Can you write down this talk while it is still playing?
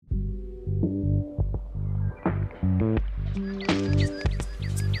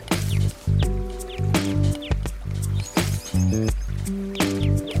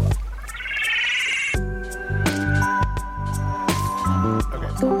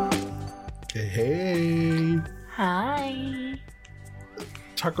Hey. Hi.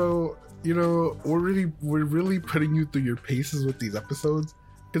 Choco, we're really putting you through your paces with these episodes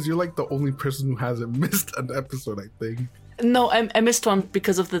because you're like the only person who hasn't missed an episode, I think. No, I missed one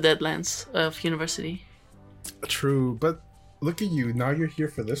because of the deadlines of university. True, but look at you. Now you're here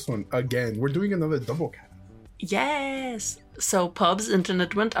for this one again. We're doing another double cast. Yes. So Pub's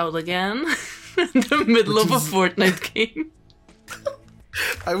internet went out again in the middle of a Fortnite game.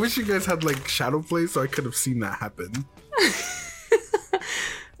 I wish you guys had like shadow play so I could have seen that happen.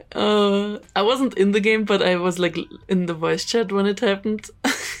 I wasn't in the game, but I was like in the voice chat when it happened.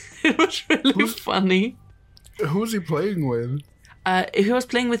 It was really funny. Who was he playing with? He was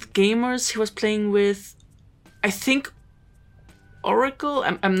playing with gamers. He was playing with, I think, Oracle.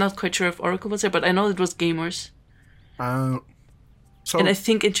 I'm not quite sure if Oracle was there, but I know it was gamers. So and I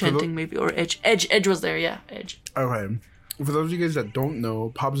think Enchanting maybe, or Edge. Edge was there, yeah, Edge. Okay. For those of you guys that don't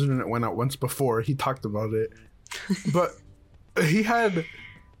know, Pop's internet went out once before. He talked about it. But he had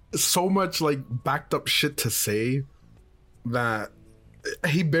so much like backed up shit to say that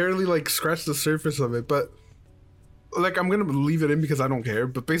he barely like scratched the surface of it. But like, I'm gonna leave it in because I don't care.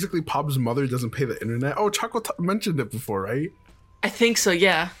 But basically, Pop's mother doesn't pay the internet. Oh, Choco mentioned it before, right? I think so,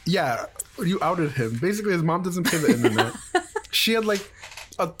 yeah. Yeah, you outed him. Basically, his mom doesn't pay the internet. She had like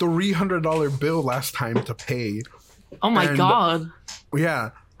a $300 bill last time to pay. Oh my god.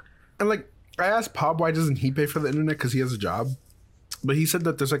 Yeah. And like, I asked Pop why doesn't he pay for the internet because he has a job. But he said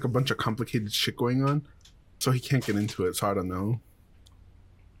that there's like a bunch of complicated shit going on. So he can't get into it. So I don't know.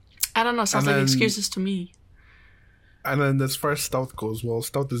 I don't know. Sounds like excuses to me. And then as far as Stealth goes, well,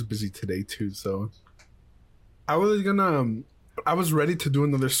 Stealth is busy today too. So I was ready to do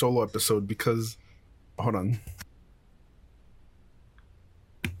another solo episode because, hold on.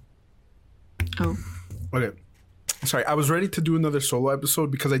 Oh. Okay. Sorry, I was ready to do another solo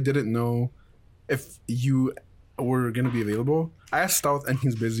episode because I didn't know if you were going to be available. I asked Stealth and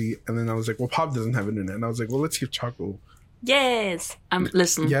he's busy. And then I was like, well, Pop doesn't have internet. And I was like, well, let's hear Choco. Yes.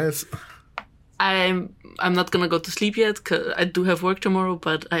 Listen. Yes. I'm not going to go to sleep yet because I do have work tomorrow.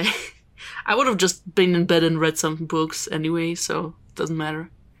 But I would have just been in bed and read some books anyway. So it doesn't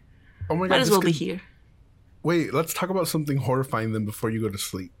matter. Oh my God. Might as well be here. Wait, let's talk about something horrifying then before you go to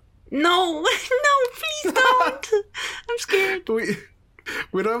sleep. No, please don't. I'm scared.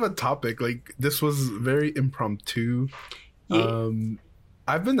 We don't have a topic. Like, this was very impromptu. Yeah.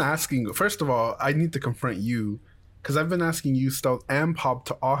 I've been asking, first of all, I need to confront you because I've been asking you, Stealth, and Pop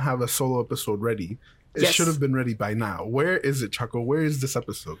to all have a solo episode ready. It should have been ready by now. Where is it, Choco? Where is this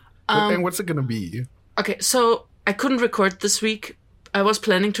episode? And what's it going to be? Okay, so I couldn't record this week. I was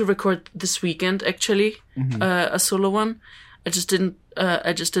planning to record this weekend, actually, a solo one. I just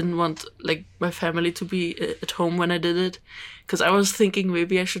didn't want like my family to be at home when I did it, because I was thinking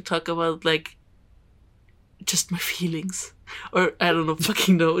maybe I should talk about like just my feelings, or I don't know,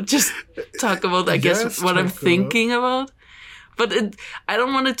 fucking know, just talk about I guess what I'm thinking about. But I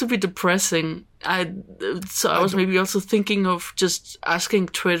don't want it to be depressing. I was maybe also thinking of just asking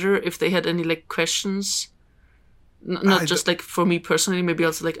Twitter if they had any like questions, not just like for me personally, maybe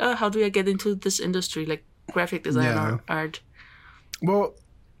also like, how do I get into this industry, like graphic design or art. Well,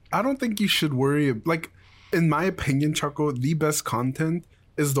 I don't think you should worry. Like, in my opinion, Choco, the best content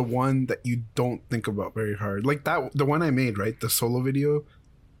is the one that you don't think about very hard. Like the one I made, right? The solo video.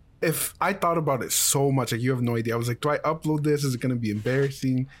 If I thought about it so much, like you have no idea. I was like, do I upload this? Is it going to be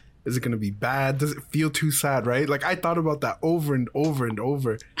embarrassing? Is it going to be bad? Does it feel too sad, right? Like, I thought about that over and over and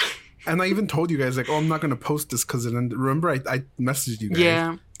over. And I even told you guys, like, oh, I'm not going to post this because remember I messaged you guys.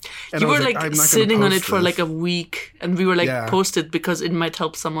 Yeah. And you were like sitting on it for like a week, and we were like, post it because it might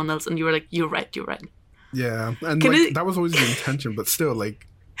help someone else, and you were like, you're right. Yeah, and that was always the intention, but still, like,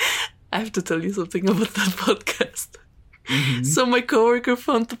 I have to tell you something about that podcast. Mm-hmm. So my coworker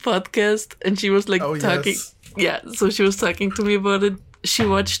found the podcast, and she was like talking. Yes. Yeah, so she was talking to me about it. She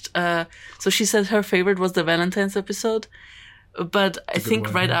watched. So she said her favorite was the Valentine's episode. But I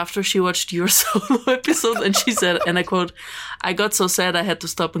think right after she watched your solo episode, and she said, and I quote, "I got so sad I had to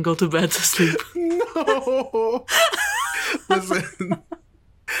stop and go to bed to sleep." No. Listen,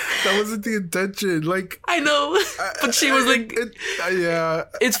 that wasn't the intention. Like, I know, but she was like,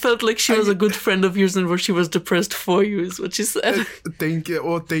 it felt like she was a good friend of yours and where she was depressed for you, is what she said. Thank you.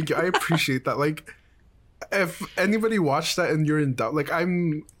 Well, thank you. I appreciate that. Like, if anybody watched that and you're in doubt, like,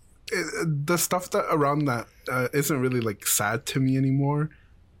 the stuff that around that isn't really like sad to me anymore.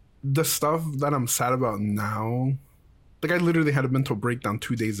 The stuff that I'm sad about now, like I literally had a mental breakdown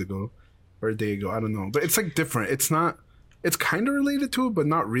 2 days ago or a day ago. I don't know, but it's like different. It's not. It's kind of related to it, but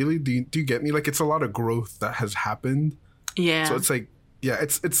not really. Do you get me? Like, it's a lot of growth that has happened. Yeah. So it's like yeah,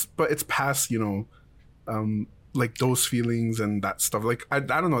 but it's past, like those feelings and that stuff. Like I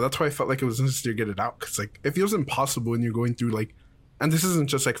don't know. That's why I felt like it was necessary to get it out, because like it feels impossible when you're going through like, and this isn't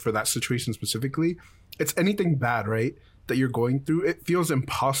just like for that situation specifically. It's anything bad, right? That you're going through. It feels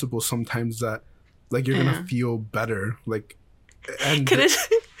impossible sometimes that like you're gonna feel better. Like, and Can it?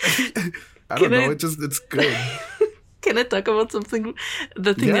 I don't know. It's good. Can I talk about something?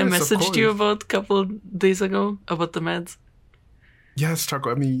 The thing I messaged you about a couple of days ago about the meds. Yes,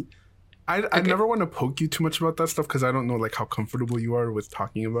 Choco. I mean, I never want to poke you too much about that stuff because I don't know like how comfortable you are with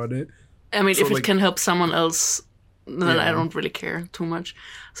talking about it. I mean, so, if it can help someone else, then I don't really care too much.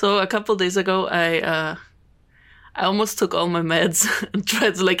 So a couple of days ago, I almost took all my meds and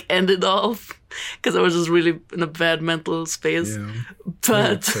tried to like end it off because I was just really in a bad mental space. Yeah.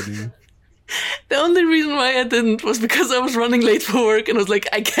 But the only reason why I didn't was because I was running late for work and I was like,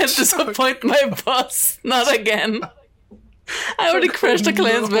 I can't disappoint my boss, not again. I already crashed a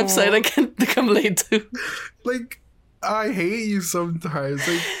client's website. I can't come late to. Like, I hate you sometimes.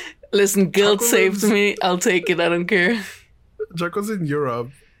 Like, listen, guilt saved me. I'll take it. I don't care. Choco's in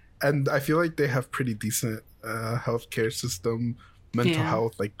Europe, and I feel like they have pretty decent healthcare system, mental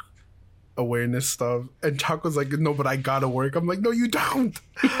health, like awareness stuff. And Choco's like, no, but I gotta work. I'm like, no, you don't.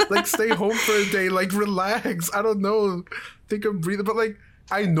 Like, stay home for a day. Like, relax. I don't know. Think of breathing. But like,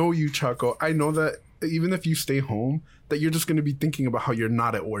 I know you, Choco. I know that even if you stay home, that you're just gonna be thinking about how you're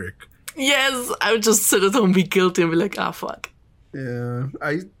not at work. Yes, I would just sit at home, be guilty, and be like, ah, fuck. Yeah,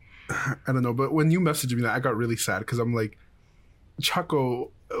 I don't know. But when you messaged me that, I got really sad because I'm like,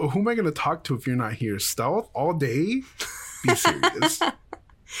 Choco, who am I gonna talk to if you're not here? Stealth all day? Be serious.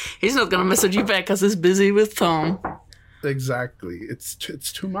 He's not gonna message you back because he's busy with Tom. Exactly. It's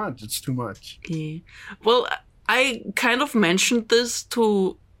too much. It's too much. Yeah. Well, I kind of mentioned this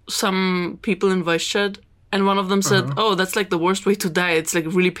to some people in voice chat, and one of them said, "Oh, that's like the worst way to die. It's like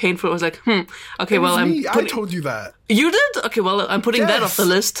really painful." I was like, okay, well, I told you that. You did? Okay, well, I'm putting that off the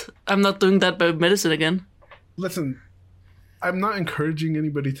list. I'm not doing that by medicine again. Listen, I'm not encouraging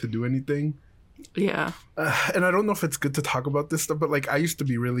anybody to do anything. Yeah. And I don't know if it's good to talk about this stuff, but like I used to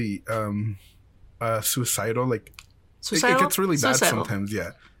be really suicidal. Like, suicidal? It gets really bad sometimes.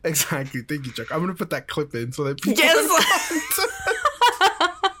 Yeah, exactly. Thank you, Chuck. I'm gonna put that clip in so that people. Yes.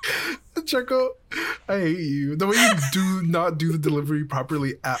 Choco, I hate you. The way you do not do the delivery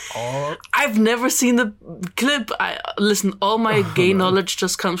properly at all. I've never seen the clip. Listen, all my gay knowledge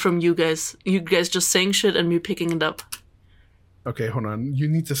just comes from you guys. You guys just saying shit and me picking it up. Okay, hold on. You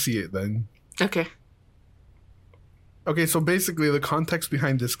need to see it then. Okay. Okay, so basically the context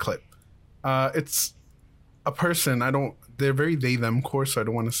behind this clip. It's a person, they're very they-them course, so I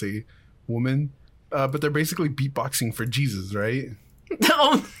don't want to say woman. But they're basically beatboxing for Jesus, right?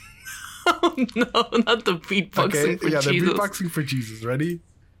 Oh no, not the beatboxing for Jesus. Yeah, they're beatboxing for Jesus. Ready?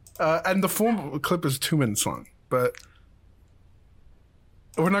 And the full clip is 2 minutes long, but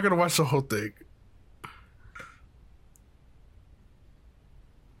we're not going to watch the whole thing.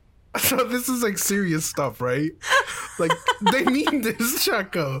 So this is like serious stuff, right? Like, they mean this,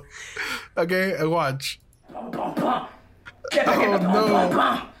 Choco. Okay, and watch. Oh no.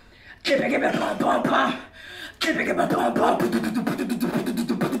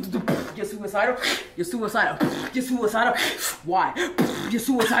 You're suicidal. You're suicidal. You're suicidal. Why? You're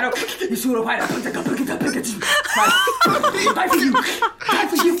suicidal. You're suicidal. Die for you. Die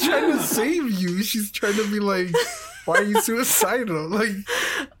for you. She's trying to save you. She's trying to be like, why are you suicidal? Like,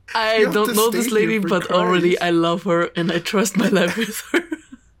 I don't know this lady, but Christ. already I love her and I trust my life with her.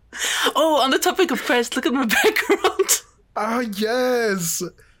 Oh, on the topic of Christ, look at my background. Ah, yes.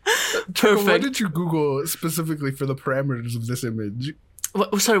 Perfect. What did you Google specifically for the parameters of this image?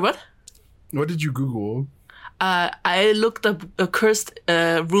 Sorry, what? What did you Google? I looked up cursed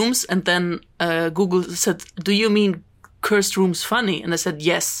rooms, and then Google said, "Do you mean cursed rooms funny?" And I said,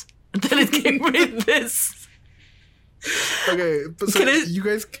 "Yes." And then it gave me this. Okay, but so you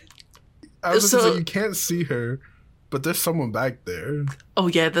guys, I was going to say you can't see her, but there's someone back there. Oh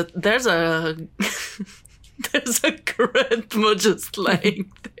yeah, there's a there's a grandma just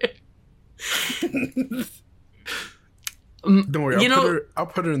lying there. Don't worry, I'll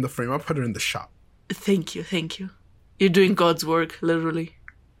put her in the frame. I'll put her in the shot. Thank you. You're doing God's work, literally.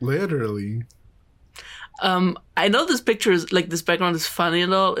 Literally. I know this picture is like this background is funny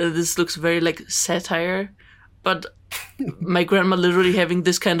and all. This looks very like satire, but my grandma literally having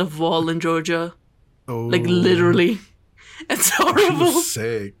this kind of wall in Georgia, like literally, it's horrible. She's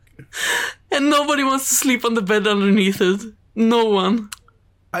sick. And nobody wants to sleep on the bed underneath it. No one.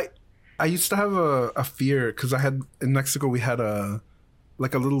 I used to have a fear because in Mexico we had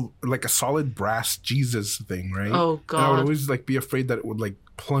like a solid brass Jesus thing, right? Oh, And I would God. always like be afraid that it would like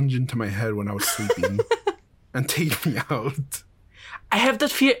plunge into my head when I was sleeping and take me out. I have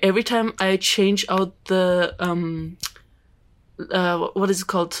that fear every time I change out the what is it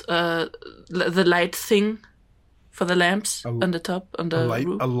called? The light thing for the lamps on the top on the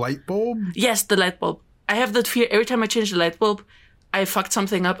roof. A light bulb? Yes, the light bulb. I have that fear every time I change the light bulb. I fucked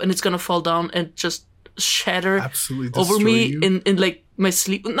something up and it's gonna fall down and just shatter Absolutely over destroy me you. in like my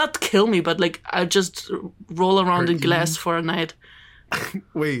sleep. Not kill me, but like I just roll around Hurt in glass you? for a night.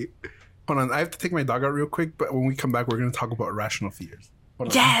 Wait, hold on. I have to take my dog out real quick, but when we come back, we're going to talk about irrational fears. Hold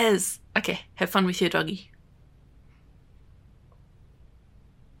on. Yes. Okay. Have fun with your doggy.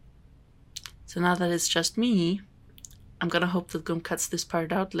 So now that it's just me, I'm gonna hope that Gum cuts this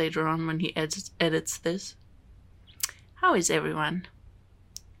part out later on when he edits this. How is everyone?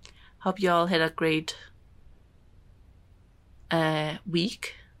 Hope you all had a great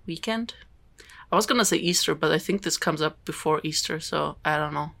weekend. I was gonna say Easter, but I think this comes up before Easter, so I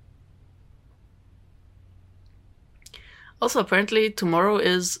don't know. Also, apparently tomorrow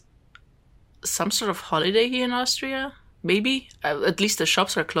is some sort of holiday here in Austria. Maybe. At least the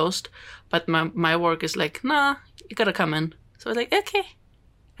shops are closed. But my work is like, nah, you gotta come in. So I was like, okay,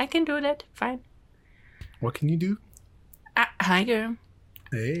 I can do that. Fine. What can you do? Hi, girl.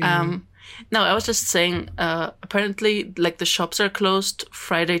 Hey. No, I was just saying, apparently, like, the shops are closed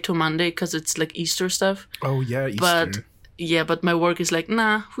Friday to Monday because it's, like, Easter stuff. Oh, yeah, Easter. But my work is like,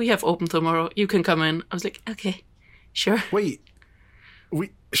 nah, we have open tomorrow. You can come in. I was like, okay, sure. Wait,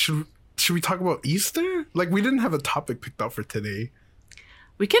 should we talk about Easter? Like, we didn't have a topic picked out for today.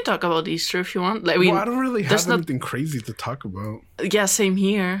 We can talk about Easter if you want. Like, Well, I don't really have anything crazy to talk about. Yeah, same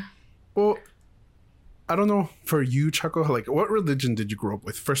here. Well, I don't know. For you, Choco, like, what religion did you grow up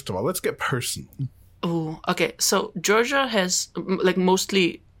with? First of all, let's get personal. Oh, okay. So Georgia has, like,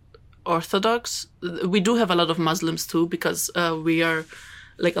 mostly Orthodox. We do have a lot of Muslims too because we are,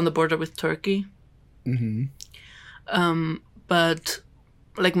 like, on the border with Turkey. Mm-hmm. But,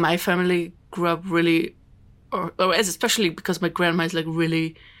 like, my family grew up really, or especially because my grandma is, like,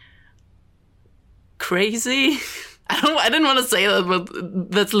 really crazy. I didn't want to say that, but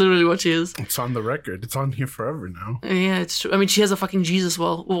that's literally what she is. It's on the record. It's on here forever now. Yeah, it's true. I mean, she has a fucking Jesus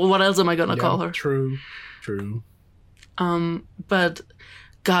wall. What else am I gonna call her? True. But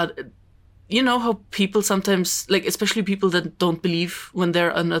God, you know how people sometimes, like, especially people that don't believe when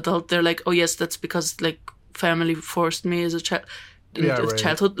they're an adult, they're like, oh yes, that's because, like, family forced me as a child,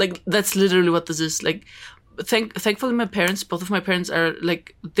 childhood. Like, that's literally what this is. Like, thankfully, both of my parents are,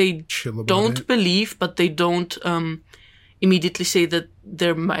 like, they don't believe, but they don't immediately say that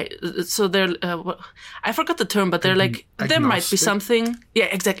there might. So they're, I forgot the term, but they're like, there might be something. Yeah,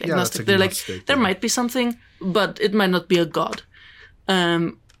 exactly. Yeah, agnostic. They're like, there might be something, but it might not be a god.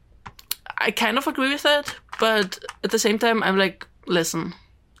 I kind of agree with that, but at the same time, I'm like, listen,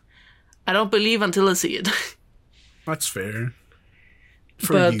 I don't believe until I see it. That's fair.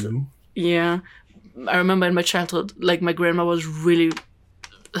 For you. Yeah. I remember in my childhood, like, my grandma was really,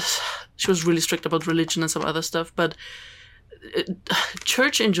 she was really strict about religion and some other stuff, but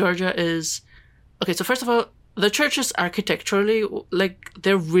church in Georgia is, okay, so first of all, the churches architecturally, like,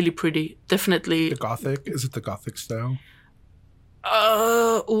 they're really pretty, definitely. The Gothic? Is it the Gothic style?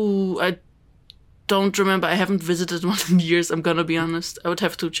 I don't remember. I haven't visited one in years, I'm gonna be honest. I would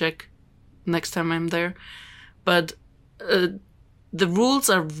have to check next time I'm there. But the rules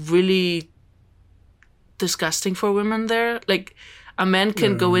are really disgusting for women there. Like, a man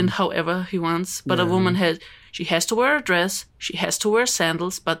can go in however he wants, but a woman she has to wear a dress, she has to wear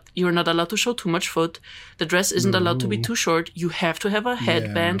sandals, but you're not allowed to show too much foot. The dress isn't allowed to be too short. You have to have a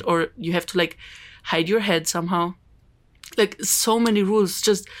headband, or you have to, like, hide your head somehow. Like, so many rules.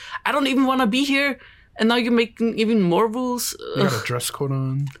 Just, I don't even want to be here, and now you're making even more rules. You got a dress code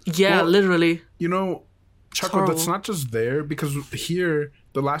on. Yeah, well, literally. You know, Choco, that's not just there, because here,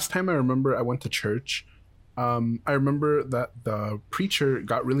 the last time I remember I went to church, I remember that the preacher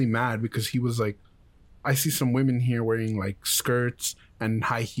got really mad because he was like, I see some women here wearing, like, skirts and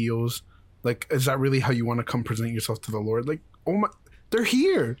high heels. Like, is that really how you want to come present yourself to the Lord? Like, oh my, they're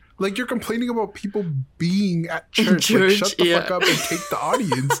here. Like, you're complaining about people being at church. Like, shut the fuck up and take the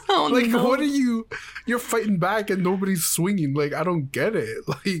audience. What are you? You're fighting back and nobody's swinging. Like, I don't get it.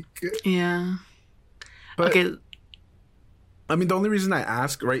 Like, yeah. But, okay. I mean, the only reason I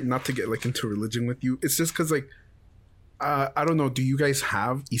ask, right, not to get, like, into religion with you, it's just because, like, I don't know, do you guys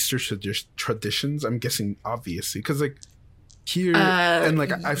have Easter traditions? I'm guessing, obviously, because, like, here, and,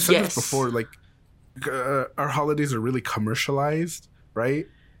 like, I've said this before, like, our holidays are really commercialized, right?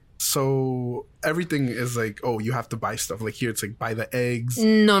 So everything is like, oh, you have to buy stuff. Like here, it's like buy the eggs.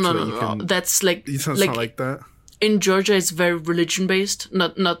 No, so no, that no, you no. can- That's like It's not like that. in Georgia, it's very religion based,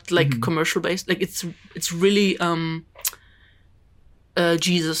 not like commercial based. Like it's really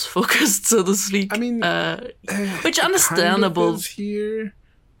Jesus focused, so to speak. I mean, which kind understandable. of is here.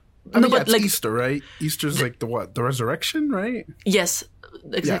 I No, mean, but it's like Easter, right? Easter's like the what? The resurrection, right? yes,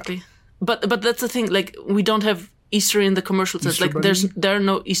 exactly. But that's the thing. Like we don't have Easter in the commercial sense. Easter Like there are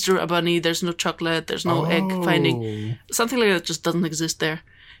no Easter bunny. There's no chocolate. There's no egg finding. Something like that just doesn't exist there.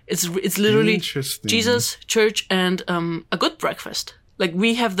 It's literally Interesting. Jesus, church, and a good breakfast. Like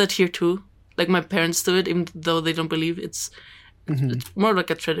we have that here too. Like my parents do it, even though they don't believe it's more like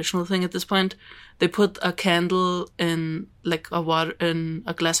a traditional thing at this point. They put a candle in like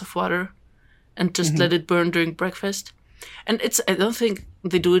a glass of water, and just let it burn during breakfast. And I don't think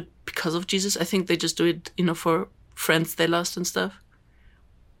they do it because of Jesus. I think they just do it, for friends they lost and stuff.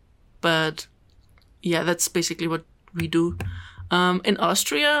 But yeah, that's basically what we do. In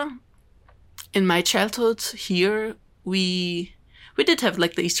Austria, in my childhood here, we did have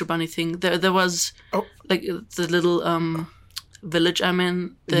like the Easter Bunny thing. There was like the little village I'm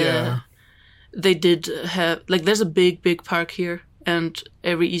in. They did have like there's a big park here, and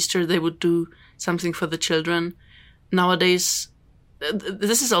every Easter they would do something for the children. Nowadays,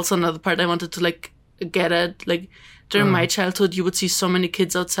 this is also another part I wanted to like get at. Like during my childhood, you would see so many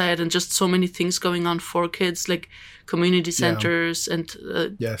kids outside and just so many things going on for kids, like community centers and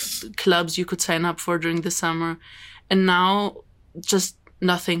clubs you could sign up for during the summer. And now, just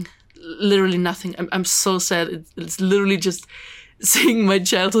nothing, literally nothing. I'm so sad. It's literally just seeing my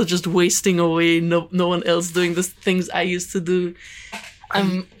childhood just wasting away. No one else doing the things I used to do.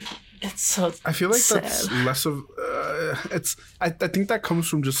 It's so I feel like sad. that's less of I think that comes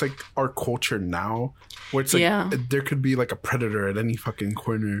from just like our culture now, where it's like there could be like a predator at any fucking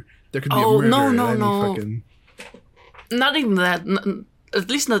corner. There could be a murder at any fucking. Not even that. At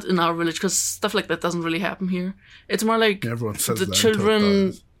least not in our village, because stuff like that doesn't really happen here. It's more like Everyone says the that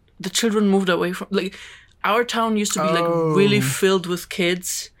children. The children moved away from like our town used to be like really filled with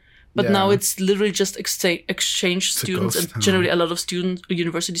kids. But now it's literally just exchange students and generally a lot of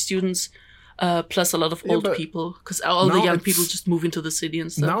university students, plus a lot of old people, because all the young people just move into the city and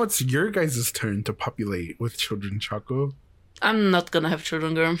stuff. Now it's your guys' turn to populate with children, Choco. I'm not gonna have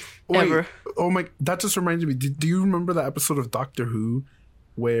children, Girm. Ever. Oh my, that just reminded me. Do you remember that episode of Doctor Who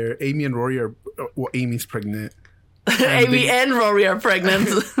where Amy and Rory are, Amy's pregnant. Amy and Rory are pregnant.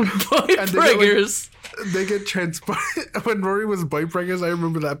 Boy preggers. They get transported. When Rory was boy preggers, I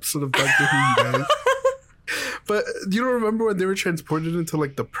remember the episode of Doctor Who, you guys. But you don't remember when they were transported into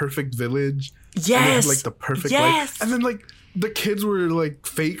like the perfect village? Yes. And they had, like the perfect life. And then like the kids were like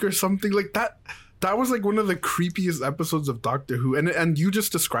fake or something like that. That was like one of the creepiest episodes of Doctor Who. And you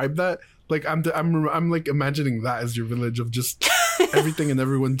just described that. Like I'm like imagining that as your village of just everything and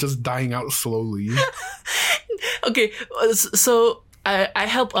everyone just dying out slowly. Okay, so I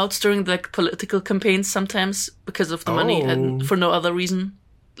help out during like political campaigns sometimes because of the money and for no other reason.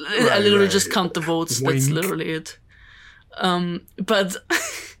 I literally just count the votes. Wink. That's literally it. But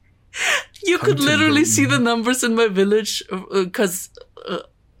you could literally see the numbers in my village because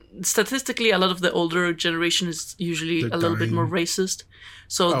statistically, a lot of the older generation is usually a little bit more racist.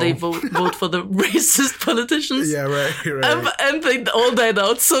 So they vote for the racist politicians. Yeah, right. And they all died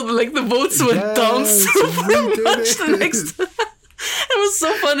out. So like the votes went down super much the next time. It was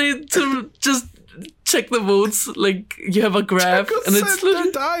so funny to just check the votes. Like you have a graph and it's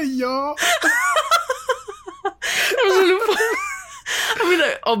literally die, y'all. It was really funny. I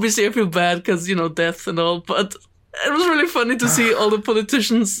mean, obviously I feel bad because, death and all, but it was really funny to see all the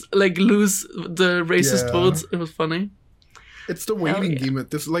politicians like lose the racist votes. It was funny. It's the waiting game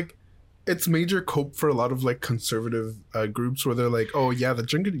at this, like, it's major cope for a lot of like conservative groups where they're like, oh yeah, the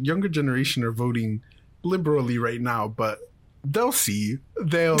younger generation are voting liberally right now, but they'll see.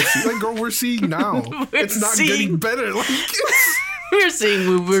 Like, girl, we're seeing now. It's not getting better. Like, we're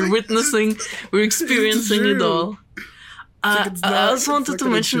seeing, we're witnessing, we're experiencing it all. I also wanted to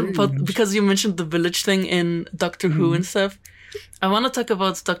mention, because you mentioned the village thing in Doctor Who and stuff, I want to talk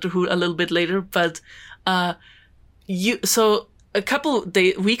about Doctor Who a little bit later, but so a couple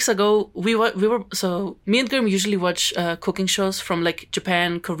weeks ago, we were so me and Girm usually watch cooking shows from like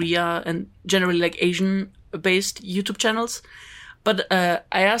Japan, Korea, and generally like Asian-based YouTube channels. But I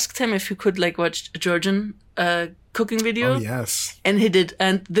asked him if he could like watch a Georgian cooking video. Oh, yes. And he did.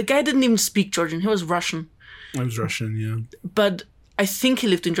 And the guy didn't even speak Georgian. He was Russian. I was Russian, yeah. But I think he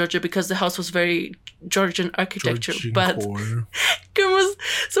lived in Georgia because the house was very Georgian architecture. Girm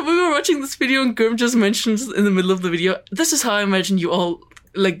so we were watching this video and Girm just mentions in the middle of the video, this is how I imagine you all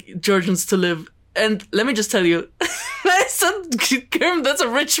like Georgians to live. And let me just tell you, I said, Girm, that's a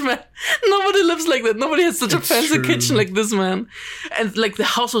rich man. Nobody lives like that. Nobody has such a fancy kitchen like this man. And like the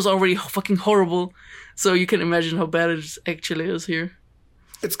house was already fucking horrible. So you can imagine how bad it actually is here.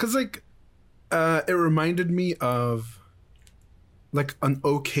 It's because like it reminded me of like an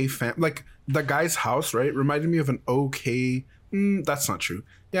okay like the guy's house, right? Reminded me of an okay. That's not true.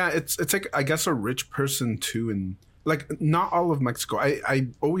 Yeah, it's like I guess a rich person too, and like not all of Mexico. I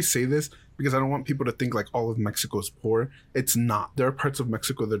always say this because I don't want people to think like all of Mexico is poor. It's not. There are parts of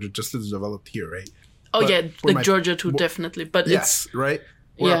Mexico that are just as developed here, right? Oh yeah, like Georgia too, definitely. But yes, it's right.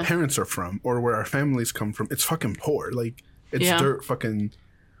 Where our parents are from, or where our families come from, it's fucking poor. Like it's dirt, fucking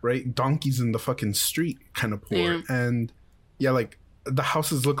right. Donkeys in the fucking street, kind of poor. And yeah, like the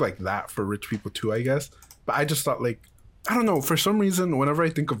houses look like that for rich people too, I guess. But I just thought like. I don't know. For some reason, whenever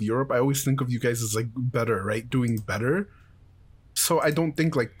I think of Europe, I always think of you guys as like better, right? Doing better. So I don't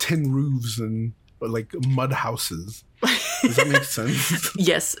think like tin roofs and like mud houses. Does that make sense?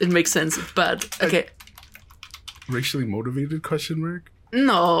 Yes, it makes sense. But okay. Racially motivated ?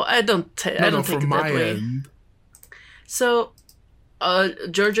 No, I don't. I don't think from it that my way. end. So,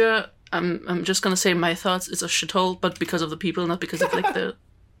 Georgia. I'm just gonna say my thoughts. It's a shithole, but because of the people, not because of like the.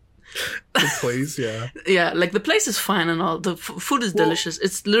 The place, yeah. Yeah, like the place is fine and all. The food is delicious.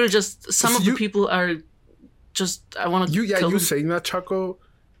 It's literally just some of the people are just. I want to. You saying that, Choco?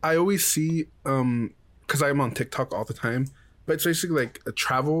 I always see because I'm on TikTok all the time, but it's basically like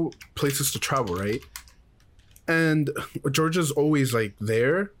places to travel, right? And Georgia's always like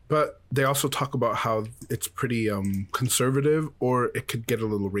there, but they also talk about how it's pretty conservative, or it could get a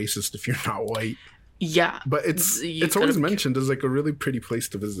little racist if you're not white. Yeah, but it's always mentioned as like a really pretty place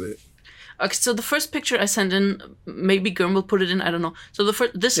to visit. Okay, so the first picture I sent in, maybe Girm will put it in. I don't know. So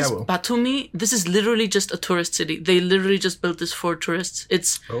this is Batumi. This is literally just a tourist city. They literally just built this for tourists.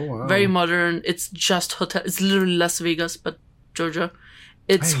 It's very modern. It's just hotel. It's literally Las Vegas, but Georgia.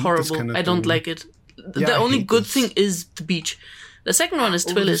 It's horrible. I don't like it. The only good thing is the beach. The second one is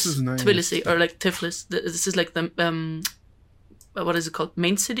Tbilisi, nice. Tbilisi or like Tiflis. This is like the what is it called?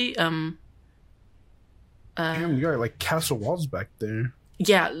 Main city. Damn, you got like castle walls back there.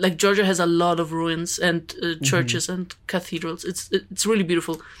 Yeah, like Georgia has a lot of ruins and churches and cathedrals. It's really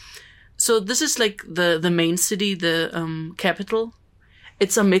beautiful. So this is like the main city, the capital.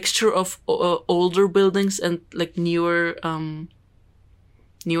 It's a mixture of older buildings and like newer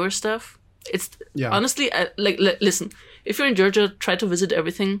stuff. It's honestly listen. If you're in Georgia, try to visit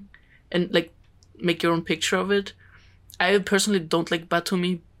everything and like make your own picture of it. I personally don't like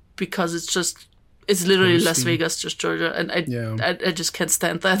Batumi because it's literally Las Vegas, just Georgia, and I just can't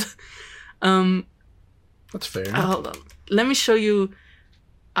stand that. That's fair. Hold on, let me show you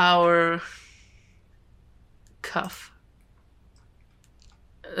our Kaff.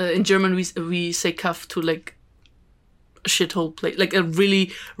 In German, we say Kaff to like a shithole place, like a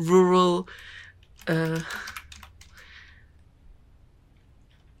really rural.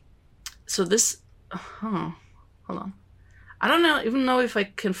 So this, hold on. I don't even know if I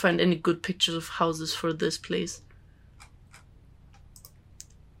can find any good pictures of houses for this place.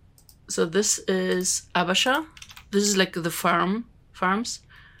 So this is Abasha. This is like the farms,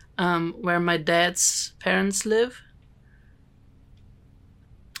 where my dad's parents live.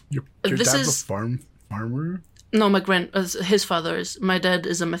 Your dad's a farmer? No, his father is. My dad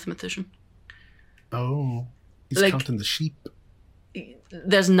is a mathematician. Oh, he's counting the sheep.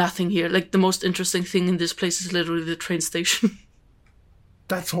 There's nothing here. Like the most interesting thing in this place is literally the train station.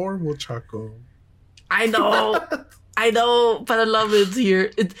 That's horrible, Choco. I know, but I love it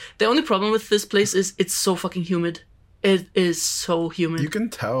here. The only problem with this place is it's so fucking humid. It is so humid. You can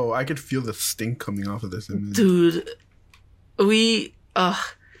tell. I could feel the stink coming off of this image. Dude,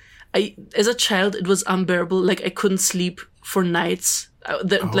 as a child, it was unbearable. Like I couldn't sleep for nights.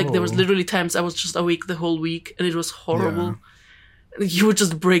 Like there was literally times I was just awake the whole week, and it was horrible. Yeah. You would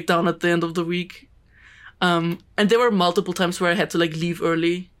just break down at the end of the week. And there were multiple times where I had to like leave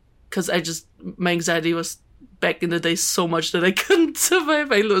early because my anxiety was back in the day so much that I couldn't survive.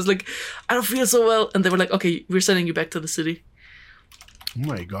 I was like, I don't feel so well. And they were like, okay, we're sending you back to the city. Oh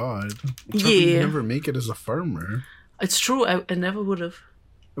my God. You never make it as a farmer. It's true. I never would have.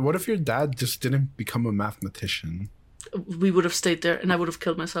 What if your dad just didn't become a mathematician? We would have stayed there and I would have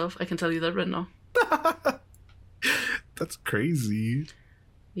killed myself. I can tell you that right now. That's crazy.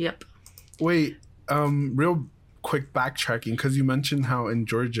 Yep. Wait, real quick backtracking, because you mentioned how in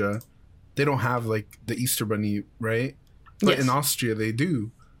Georgia they don't have like the Easter Bunny, right? But in Austria they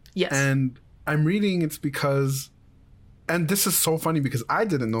do. Yes. And I'm reading it's because, and this is so funny because I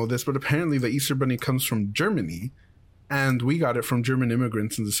didn't know this, but apparently the Easter Bunny comes from Germany. And we got it from German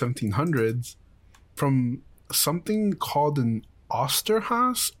immigrants in the 1700s from something called an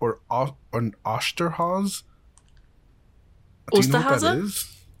Osterhaus or an Osterhaus. Do you know what that Osterhase?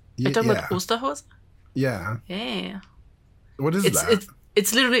 is? Are you talking about Osterhaus? Yeah. Yeah. What is that?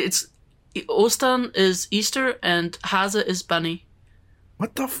 It's literally Ostern is Easter and Hase is bunny.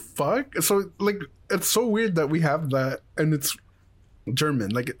 What the fuck? So like, it's so weird that we have that, and it's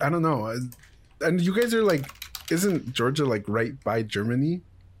German. Like, I don't know. And you guys are like, isn't Georgia like right by Germany?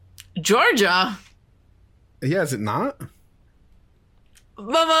 Georgia? Yeah, is it not?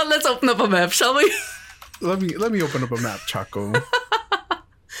 Mama, let's open up a map, shall we? Let me open up a map, Choco.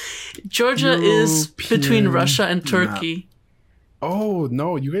 Georgia is between Russia and Turkey. Map. Oh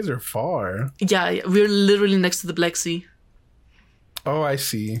no, you guys are far. Yeah, we're literally next to the Black Sea. Oh, I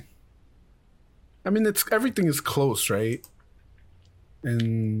see. I mean, everything is close, right?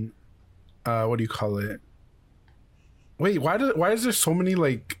 And what do you call it? Wait, why is there so many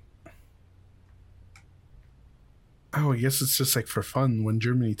like? Oh, I guess it's just like for fun when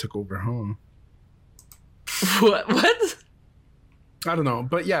Germany took over, huh? What? I don't know,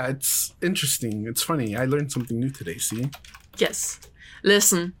 but yeah, it's interesting. It's funny. I learned something new today. See? Yes.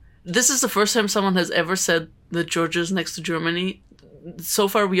 Listen, this is the first time someone has ever said that Georgia is next to Germany. So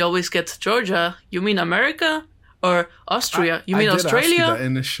far, we always get Georgia. You mean America or Austria? You mean I did Australia? ask you that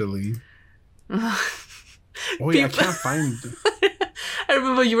initially. Wait, I can't find. I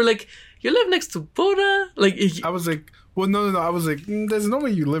remember you were like, "You live next to Boda." Like, I was like, well, no. I was like, there's no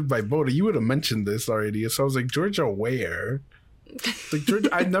way you live by Boda. You would have mentioned this already. So I was like, Georgia, where? Like Georgia,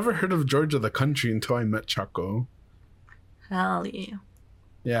 I'd never heard of Georgia, the country, until I met Choco. Hell yeah.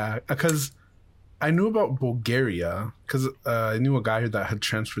 Yeah, because I knew about Bulgaria because I knew a guy that had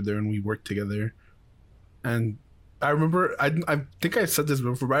transferred there and we worked together. And I remember, I think I said this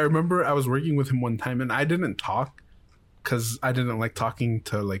before, but I remember I was working with him one time and I didn't talk because I didn't like talking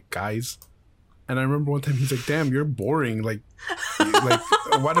to like guys. And I remember one time he's like, "Damn, you're boring. Like,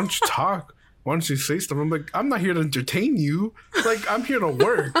 why don't you talk? Why don't you say stuff?" I'm like, "I'm not here to entertain you. Like, I'm here to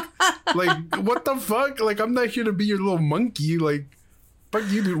work. Like, what the fuck? Like, I'm not here to be your little monkey. Like, fuck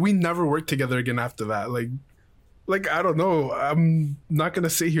you, dude." We never worked together again after that. Like I don't know. I'm not gonna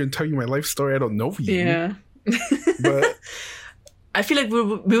sit here and tell you my life story. I don't know you. Yeah. But I feel like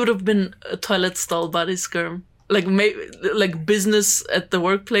we would have been a toilet stall buddies, Girm. Like like business at the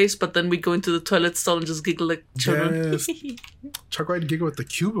workplace, but then we go into the toilet stall and just giggle like children. yes, Choco, I'd giggle at the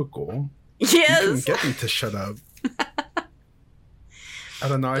cubicle. Yes. You couldn't get me to shut up. I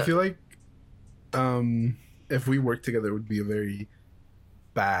don't know. I feel like if we worked together, it would be a very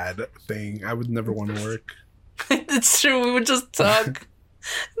bad thing. I would never want to work. It's true. We would just talk.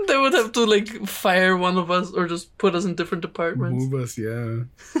 They would have to like fire one of us or just put us in different departments. Move us, yeah.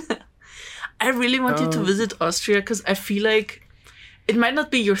 I really want you to visit Austria because I feel like it might not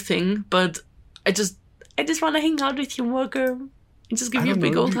be your thing, but I just want to hang out with you more, girl, and just give you a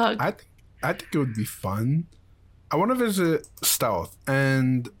big old hug. I think it would be fun. I want to visit Stealth,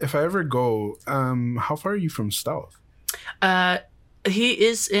 and if I ever go, how far are you from Stealth? He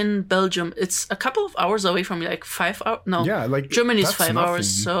is in Belgium. It's a couple of hours away from me, like 5 hours. No, yeah, like Germany's 5 hours.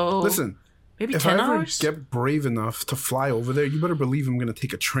 So listen, maybe if 10 I ever hours. get brave enough to fly over there, you better believe I'm gonna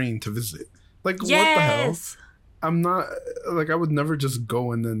take a train to visit. Like, Yes. what the hell? I'm not like I would never just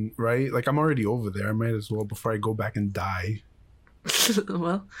go and then right. Like I'm already over there. I might as well before I go back and die.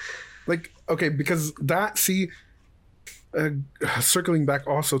 Well, like okay, because circling back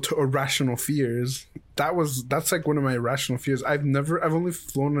also to irrational fears. That's like one of my irrational fears. I've only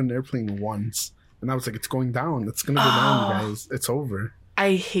flown an airplane once, and I was like, it's going down. It's gonna go down, guys. It's over.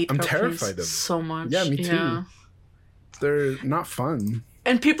 I hate I'm airplanes terrified of it. so much. Yeah, me too. Yeah. They're not fun.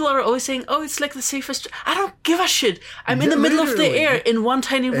 And people are always saying, "Oh, it's like the safest." I don't give a shit. I'm in the middle of the literally. air in one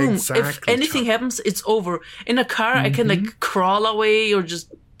tiny room. Exactly, If anything happens, it's over. In a car, I can like crawl away or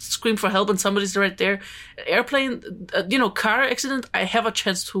just scream for help, and somebody's right there. Airplane, car accident, I have a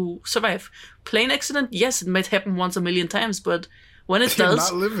chance to survive. Plane accident, yes, it might happen once a million times, but when it You're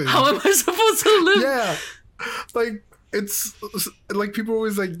does, not living. how am I supposed to live? Yeah, like it's like people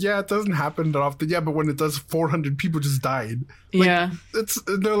always like, yeah, it doesn't happen that often. Yeah, but when it does, 400 people just died. Like, Yeah.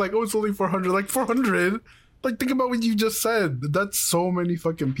 They're like, oh, it's only 400. Like 400. Like think about what you just said. That's so many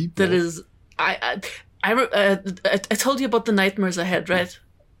fucking people. That is, I told you about the nightmares I had, right?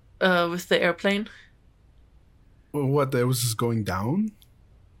 With the airplane. What? That was just going down.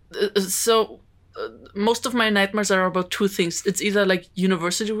 So most of my nightmares are about two things. It's either like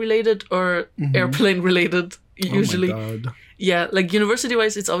university related or airplane related. Usually, oh my God. Yeah, like university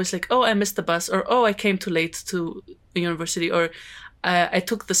wise, it's always like, oh, I missed the bus, or oh, I came too late to the university, or I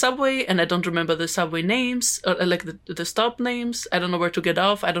took the subway and I don't remember the subway names or like the stop names. I don't know where to get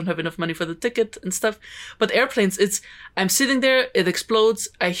off. I don't have enough money for the ticket and stuff. But airplanes, I'm sitting there, it explodes.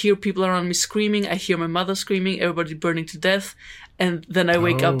 I hear people around me screaming. I hear my mother screaming, everybody burning to death. And then I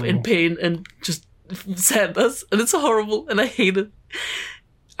wake up in pain and just sadness. And it's horrible and I hate it.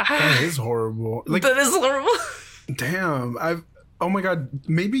 That is horrible. Like, that is horrible. Damn. Oh my God.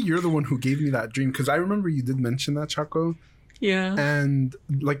 Maybe you're the one who gave me that dream. Because I remember you did mention that, Choco. Yeah. And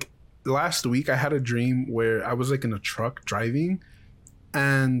like last week I had a dream where I was like in a truck driving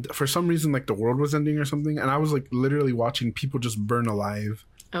and for some reason like the world was ending or something and I was like literally watching people just burn alive.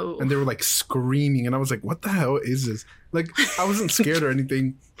 Oh. And they were like screaming and I was like, what the hell is this? Like I wasn't scared or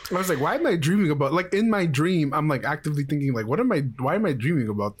anything. I was like, why am I dreaming about, like in my dream I'm like actively thinking like why am I dreaming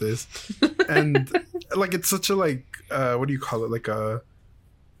about this? And like it's such a like what do you call it, like a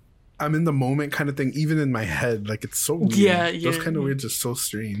I'm in the moment kind of thing, even in my head. Like, it's so weird. Yeah. Those kind of weird, just so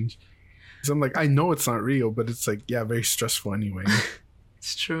strange. So I'm like, I know it's not real, but it's like, yeah, very stressful anyway.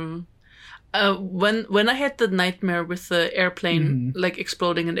 It's true. When I had the nightmare with the airplane like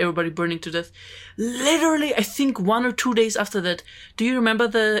exploding and everybody burning to death, literally, I think 1 or 2 days after that, do you remember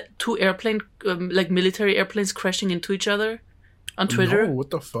the 2 airplane, like military airplanes crashing into each other on Twitter? No,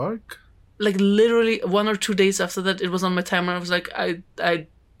 what the fuck? Like, literally 1 or 2 days after that, it was on my timer. I was like,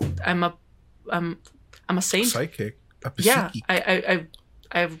 I'm a saint. Psychic. Yeah,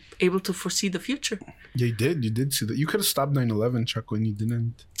 I'm able to foresee the future. Yeah, you did see that. You could have stopped 9/11, Chuck, when you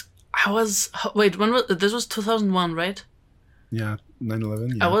didn't. This was 2001, right? Yeah,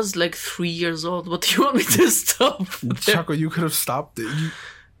 9/11. Yeah. I was like 3 years old. What do you want me to stop? Chaco, you could have stopped it.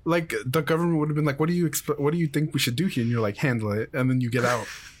 Like the government would have been like, "What do you think we should do here?" And you're like, "Handle it," and then you get out.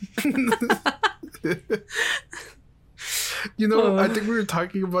 You know, I think we were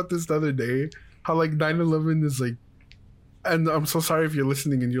talking about this the other day. How like 9/11 is like, and I'm so sorry if you're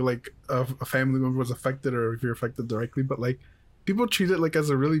listening and you're like a family member was affected or if you're affected directly, but like people treat it like as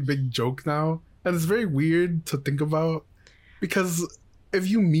a really big joke now, and it's very weird to think about because if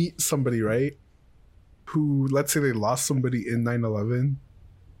you meet somebody, right, who let's say they lost somebody in 9/11.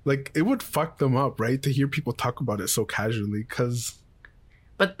 Like, it would fuck them up, right? To hear people talk about it so casually, because...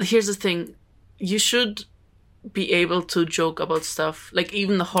 But here's the thing. You should be able to joke about stuff, like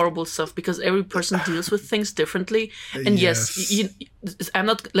even the horrible stuff, because every person deals with things differently. And yes, I'm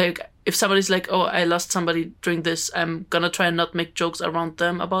not, like, if somebody's like, oh, I lost somebody during this, I'm gonna try and not make jokes around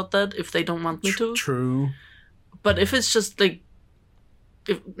them about that if they don't want me to. True. But if it's just, like...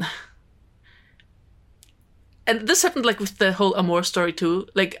 And this happened like with the whole Amor story too.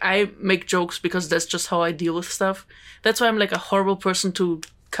 Like, I make jokes because that's just how I deal with stuff. That's why I'm like a horrible person to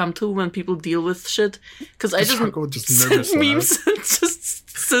come to when people deal with shit. Because I just send memes and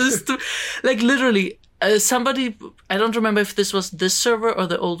just like literally somebody, I don't remember if this was this server or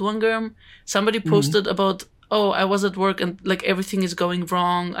the old one, Girm. Somebody posted about, oh, I was at work and like everything is going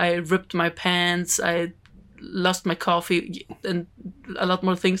wrong. I ripped my pants. I lost my coffee and a lot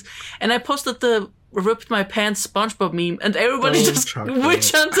more things. And I posted the ripped my pants SpongeBob meme and everybody just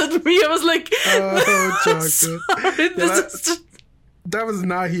witch hunted me. I was like, sorry, that was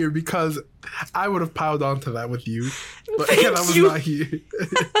not here because I would have piled onto that with you. But Thank yeah, that was not here.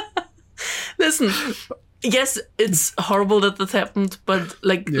 Listen, yes, it's horrible that happened, but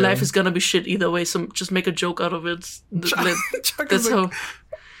like life is gonna be shit either way, so just make a joke out of it. That's how...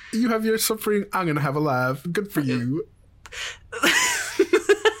 You have your suffering, I'm gonna have a laugh. Good for you.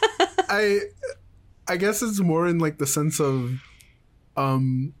 I guess it's more in like the sense of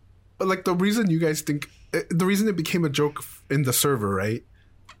like the reason you guys think the reason it became a joke in the server, right,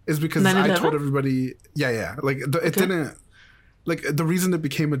 is because 9/11? I told everybody like it didn't, like the reason it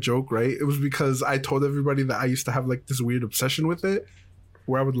became a joke, right, it was because I told everybody that I used to have like this weird obsession with it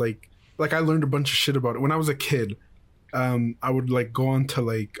where I would like I learned a bunch of shit about it when I was a kid. I would like go on to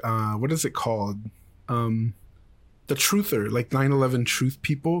like what is it called, the truther, like 9/11 truth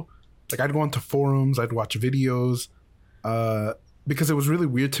people. Like, I'd go onto forums, I'd watch videos, because it was really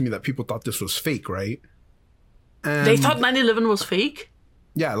weird to me that people thought this was fake, right? And they thought 9/11 was fake?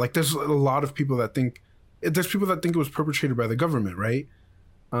 Yeah, like, there's a lot of people that think... There's people that think it was perpetrated by the government, right?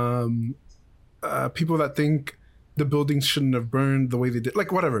 People that think the buildings shouldn't have burned the way they did.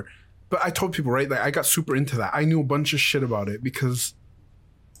 Like, whatever. But I told people, right? Like, I got super into that. I knew a bunch of shit about it because...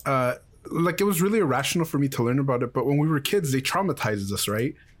 like, it was really irrational for me to learn about it. But when we were kids, they traumatized us,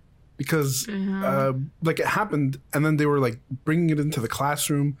 right? Because like it happened and then they were like bringing it into the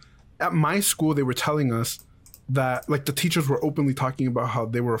classroom. At my school, they were telling us that like the teachers were openly talking about how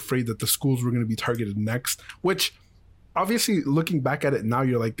they were afraid that the schools were going to be targeted next, which obviously looking back at it now,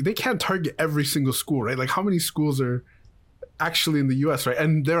 you're like, they can't target every single school, right? Like how many schools are actually in the US, right?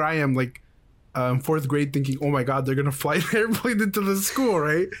 And there I am, like, fourth grade thinking, oh my God, they're going to fly an airplane into the school,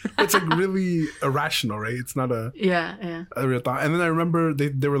 right? It's like really irrational, right? It's not a real thought. And then I remember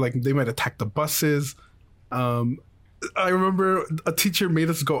they were like, they might attack the buses. I remember a teacher made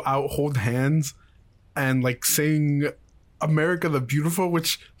us go out, hold hands, and like sing America the Beautiful,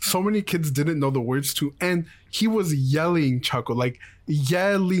 which so many kids didn't know the words to. And he was yelling, Choco, like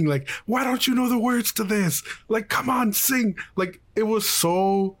yelling, like, why don't you know the words to this? Like, come on, sing. Like, it was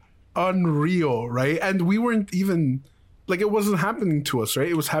so unreal, right? And we weren't even, like, it wasn't happening to us, right?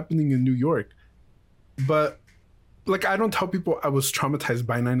 It was happening in New York. But, like, I don't tell people I was traumatized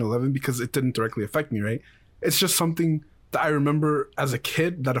by 9/11 because it didn't directly affect me, right? It's just something that I remember as a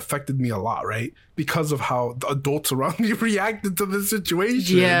kid that affected me a lot, right? Because of how the adults around me reacted to the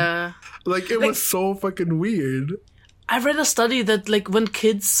situation. Yeah. Like, it was so fucking weird. I read a study that, like, when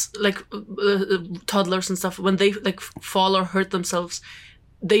kids, like, toddlers and stuff, when they, like, fall or hurt themselves,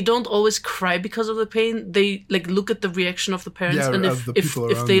 they don't always cry because of the pain. They, like, look at the reaction of the parents. And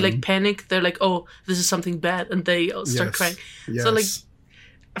if they, like, panic, they're like, oh, this is something bad. And they start crying. Yes. So, like,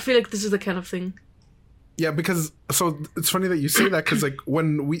 I feel like this is the kind of thing. Yeah, because so it's funny that you say that because like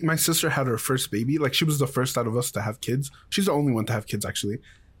when my sister had her first baby, like she was the first out of us to have kids. She's the only one to have kids actually,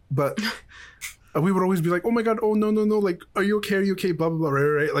 but we would always be like, "Oh my God, oh no, like are you okay? Are you okay?" Blah blah blah,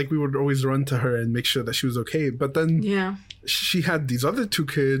 right? Like we would always run to her and make sure that she was okay. But then she had these other two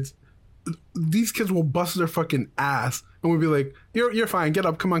kids. These kids will bust their fucking ass, and we'd be like, "You're fine. Get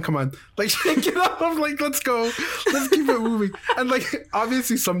up. Come on. Like get up. Like let's go. Let's keep it moving." And like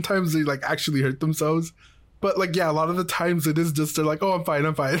obviously sometimes they like actually hurt themselves. But, like, yeah, a lot of the times it is just, they're like, oh, I'm fine.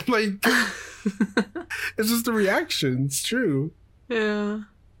 Like, it's just a reaction. It's true. Yeah.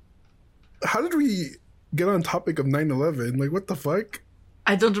 How did we get on topic of 9/11? Like, what the fuck?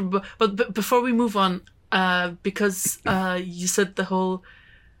 I don't remember. But before we move on, because you said the whole,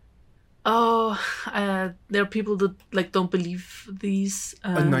 there are people that, like, don't believe these.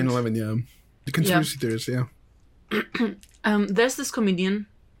 9/11, yeah. The conspiracy theorists, yeah. There's this comedian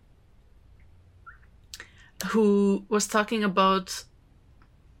who was talking about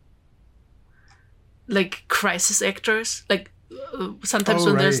like crisis actors, like sometimes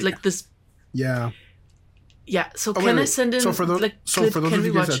when there's like this. Yeah. So can I send in? So for those, like, for those of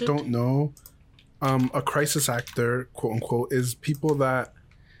you guys that it? don't know, a crisis actor, quote unquote, is people that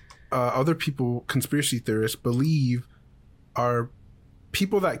other people, conspiracy theorists, believe are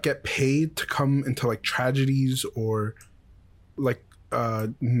people that get paid to come into like tragedies or like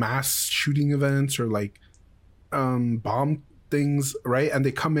mass shooting events or like bomb things, right? And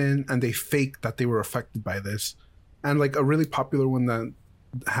they come in and they fake that they were affected by this. And like a really popular one that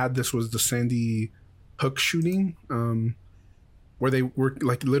had this was the Sandy Hook shooting, where they were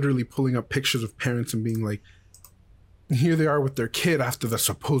like literally pulling up pictures of parents and being like, here they are with their kid after the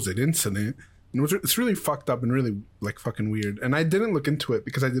supposed incident. And it's really fucked up and really like fucking weird. And I didn't look into it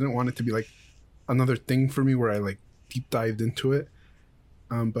because I didn't want it to be like another thing for me where I like deep dived into it.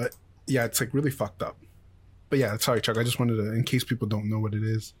 But yeah, it's like really fucked up. But yeah, sorry, Chuck. I just wanted to, in case people don't know what it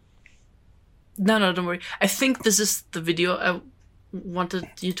is. No, don't worry. I think this is the video I wanted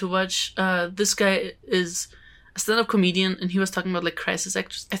you to watch. This guy is a stand-up comedian, and he was talking about like crisis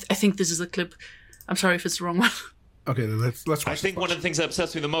actors. I think this is a clip. I'm sorry if it's the wrong one. Okay, let's watch. I think one of the things that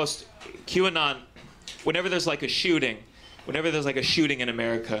upsets me the most, QAnon, whenever there's like a shooting in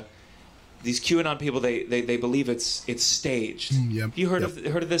America, these QAnon people, they believe it's staged. Yep, You heard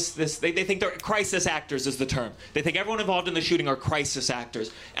of this? They think they're crisis actors is the term. They think everyone involved in the shooting are crisis actors.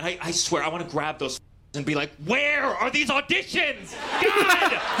 And I swear I want to grab those and be like, where are these auditions?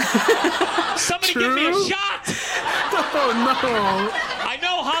 God! Somebody give me a shot! Oh no! I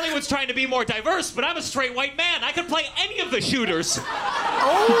know Hollywood's trying to be more diverse, but I'm a straight white man. I could play any of the shooters.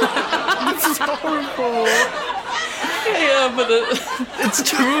 Oh, this is horrible. Yeah, but it's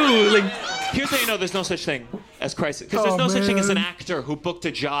true. Like, here's how you know there's no such thing as crisis. Because there's no such thing as an actor who booked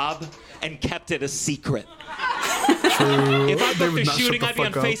a job and kept it a secret. True. If I booked a not shooting, I'd be on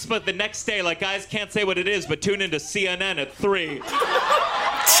up. Facebook the next day like, guys, can't say what it is, but tune into CNN at 3.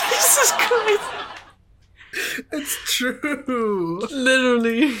 Jesus Christ. It's true.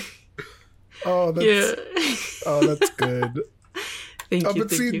 Literally. Oh, that's oh, that's good. Thank you.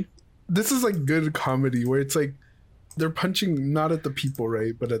 But see, this is like good comedy where it's like they're punching not at the people,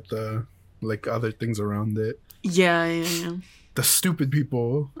 right, but at the like other things around it. Yeah. The stupid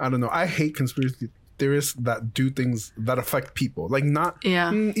people. I don't know. I hate conspiracy theorists that do things that affect people. Like not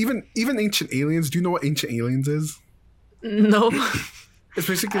even ancient aliens. Do you know what ancient aliens is? No. It's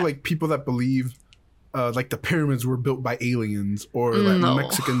basically like people that believe like the pyramids were built by aliens or like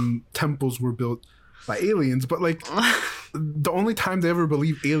Mexican temples were built by aliens. But like the only time they ever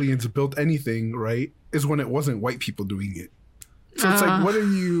believe aliens built anything, right, is when it wasn't white people doing it. So it's like, what are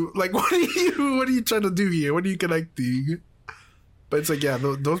you trying to do here? What are you connecting? But it's like, yeah,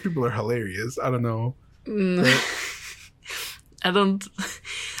 those people are hilarious. I don't know. But, I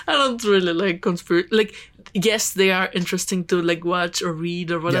don't really like conspiracy. Like, yes, they are interesting to like watch or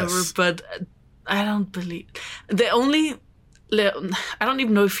read or whatever, yes. but I don't believe I don't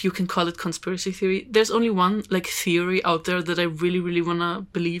even know if you can call it conspiracy theory. There's only one like theory out there that I really, really want to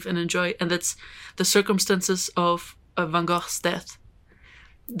believe and enjoy, and that's the circumstances of Van Gogh's death.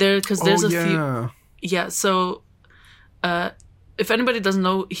 Because there's yeah. So, if anybody doesn't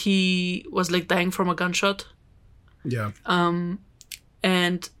know, he was like dying from a gunshot. Yeah.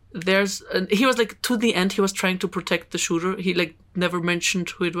 And he was like, to the end, he was trying to protect the shooter. He like never mentioned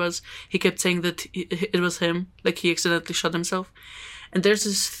who it was. He kept saying that it was him, like he accidentally shot himself. And there's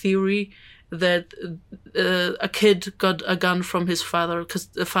this theory that a kid got a gun from his father because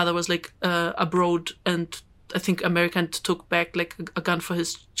the father was like abroad, and I think America took back like a gun for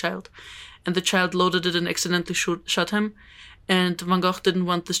his child, and the child loaded it and accidentally shot him. And Van Gogh didn't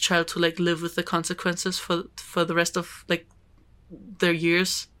want this child to like live with the consequences for the rest of like their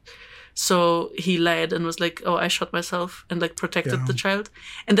years. So he lied and was like, "Oh, I shot myself," and like protected the child.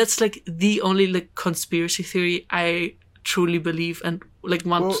 And that's like the only like conspiracy theory I truly believe and like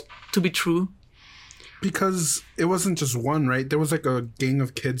want to be true. Because it wasn't just one, right? There was like a gang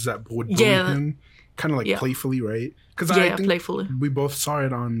of kids that would bully him, kind of like playfully, right? Because I think playfully. We both saw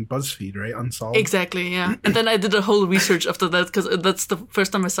it on BuzzFeed, right? Unsolved. Exactly, yeah. And then I did a whole research after that because that's the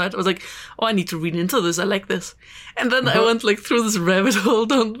first time I saw it. I was like, "Oh, I need to read into this. I like this." And then I went like through this rabbit hole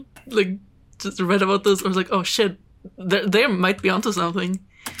down, like just read about this. I was like, "Oh shit, they might be onto something."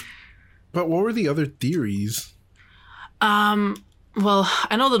 But what were the other theories? Well,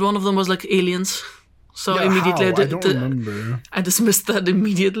 I know that one of them was like aliens. So immediately I don't remember. I dismissed that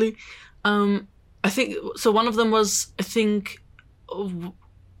immediately. I think so. One of them was I think one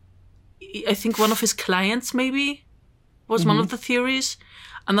of his clients maybe was one of the theories.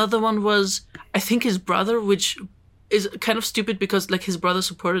 Another one was I think his brother, which is kind of stupid because like his brother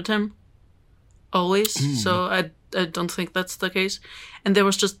supported him always. So I don't think that's the case. And there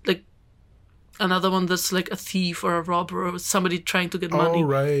was just like another one that's like a thief or a robber or somebody trying to get money. Oh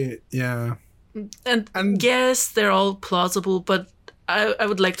right, yeah. And yes, they're all plausible, but I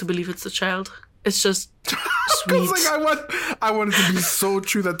would like to believe it's the child. It's just sweet. Like I want it to be so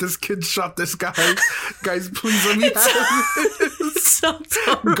true that this kid shot this guy. Guys, please let me have this.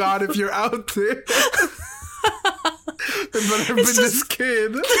 God, if you're out there, it better have been this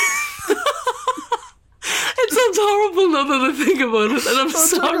kid. It sounds horrible now that I think about it, and I'm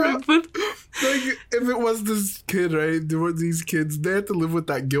sorry, but like if it was this kid, right? There were these kids. They had to live with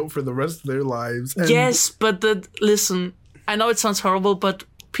that guilt for the rest of their lives. And yes, but listen, I know it sounds horrible, but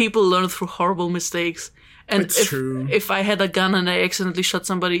people learn through horrible mistakes. And if I had a gun and I accidentally shot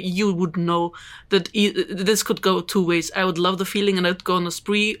somebody, you would know that this could go two ways. I would love the feeling and I'd go on a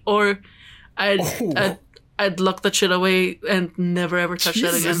spree, or I'd lock that shit away and never ever touch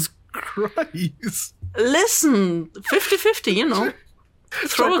that again. Jesus Christ. Listen, 50-50, you know.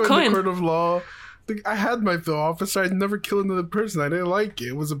 Throw a coin. In the court of law. Like, I had my fill, officer. I'd never kill another person. I didn't like it.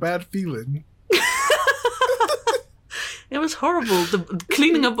 It was a bad feeling. It was horrible.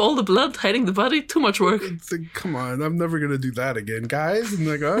 Cleaning up all the blood, hiding the body, too much work. It's like, come on, I'm never going to do that again, guys. And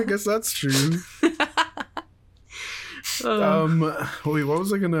like, oh, I guess that's true. Wait, what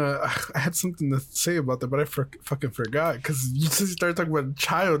was I I had something to say about that, but I fucking forgot. Because you just started talking about a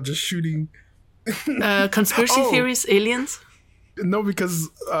child just shooting. Conspiracy theories, aliens? No, because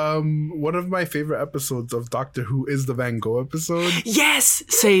one of my favorite episodes of Doctor Who is the Van Gogh episode. Yes!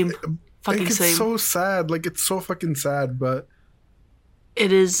 Same. Fucking it's same. So sad. Like, it's so fucking sad, but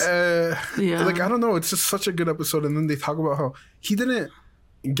it is. Like, I don't know. It's just such a good episode. And then they talk about how he didn't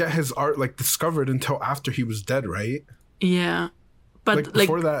get his art like discovered until after he was dead, right? Yeah, but like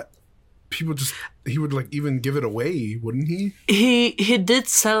before that, people he would like even give it away, wouldn't he? He did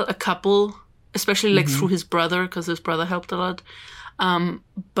sell a couple, especially like through his brother, because his brother helped a lot.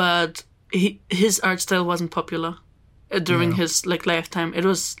 But his art style wasn't popular during his like lifetime. It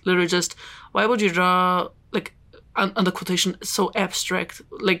was literally just, why would you draw like under quotation so abstract?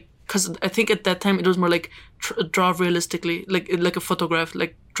 Like, because I think at that time it was more like draw realistically, like a photograph,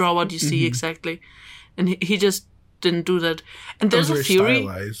 like draw what you see exactly, and he just didn't do that. And there's a theory.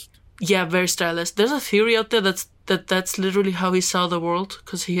 Stylized. Yeah, very stylized. There's a theory out there that's literally how he saw the world,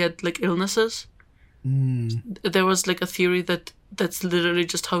 because he had like illnesses. There was like a theory that's literally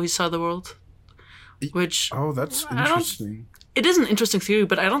just how he saw the world. Which that's interesting. It is an interesting theory,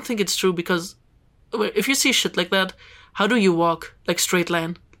 but I don't think it's true, because if you see shit like that, how do you walk like straight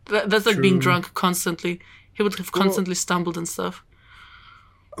line? That's like being True. drunk constantly. He would have constantly stumbled and stuff.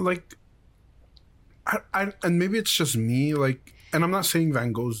 Like, I and maybe it's just me, like, and I'm not saying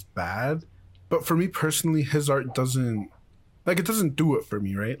Van Gogh's bad, but for me personally, his art doesn't, like, it doesn't do it for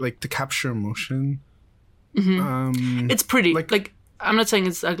me, right? Like, to capture emotion. It's pretty. Like I'm not saying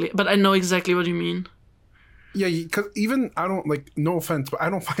it's ugly, but I know exactly what you mean. Yeah, because even I don't, like, no offense, but I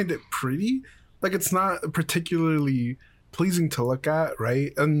don't find it pretty. Like, it's not particularly pleasing to look at,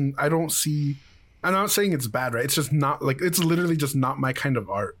 right? And I don't see, I'm not saying it's bad, right? It's just not, like, it's literally just not my kind of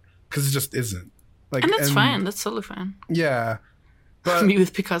art, because it just isn't. Like, And that's fine. That's totally fine. Yeah. But Me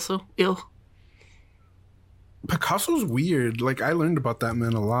with Picasso, ill. Picasso's weird. Like, I learned about that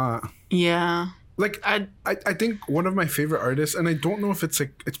man a lot. Yeah. Like, I think one of my favorite artists, and I don't know if it's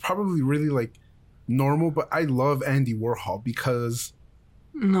like, it's probably really like normal, but I love Andy Warhol because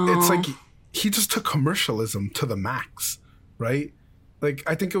it's like he just took commercialism to the max, right? Like,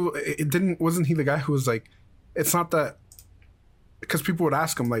 I think wasn't he the guy who was like, it's not that, because people would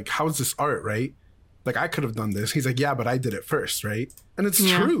ask him like, how's this art, right? Like, I could have done this. He's like, yeah, but I did it first, right? And it's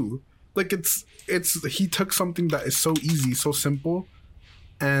true. Like, it's he took something that is so easy, so simple,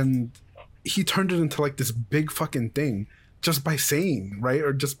 and he turned it into like this big fucking thing just by saying, right?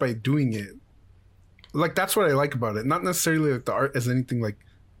 Or just by doing it. Like, that's what I like about it. Not necessarily like the art as anything like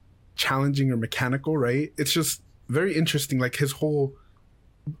challenging or mechanical, right? It's just very interesting. Like, his whole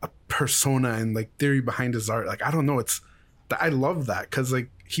persona and like theory behind his art. Like, I don't know. I love that because like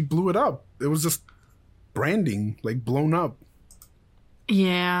he blew it up. It was just branding, like blown up.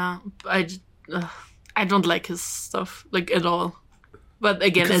 Yeah, I don't like his stuff like at all. But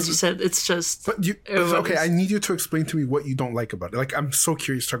again, as you said, it's just. But okay, I need you to explain to me what you don't like about it. Like, I'm so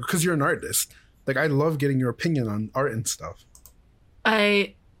curious, Tucker, because you're an artist. Like, I love getting your opinion on art and stuff.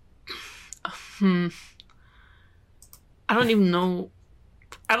 I don't even know.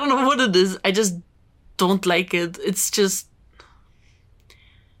 I don't know what it is. I just don't like it. It's just.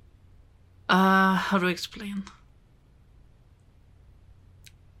 How do I explain?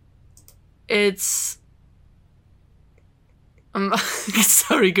 It's.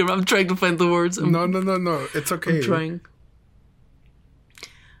 Sorry, Girm, I'm trying to find the words. No. It's okay. I'm trying.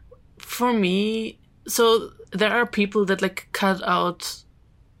 For me, so there are people that like cut out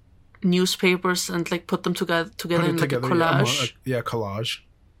newspapers and like put them together in like a collage. Collage.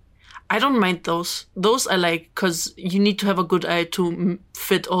 I don't mind those. Those I like because you need to have a good eye to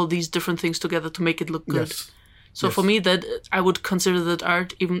fit all these different things together to make it look good. Yes. So for me, that I would consider that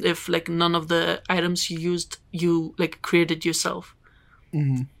art, even if like none of the items you used, you like created yourself.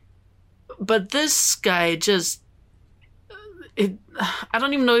 Mm-hmm. But this guy just, I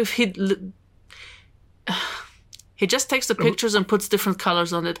don't even know if he just takes the pictures and puts different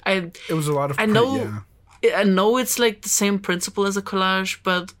colors on it. It was a lot of print, I know it's like the same principle as a collage,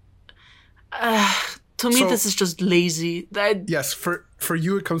 but to me, this is just lazy. Yes, for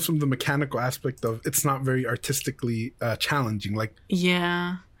you, it comes from the mechanical aspect of it's not very artistically challenging. Like,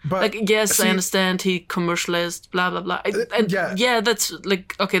 yeah, but like, yes, I understand he commercialized, blah blah blah. That's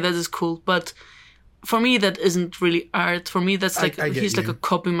like, okay, that is cool, but for me, that isn't really art. For me, that's like he's like a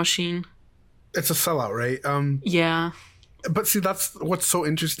copy machine. It's a sellout, right? Yeah. But see, that's what's so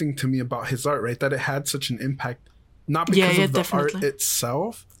interesting to me about his art, right? That it had such an impact, not because of the art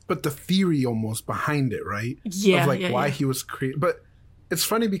itself, but the theory almost behind it, right? Yeah. Of like why he was created. But it's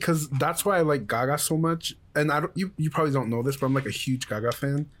funny because that's why I like Gaga so much. And you probably don't know this, but I'm like a huge Gaga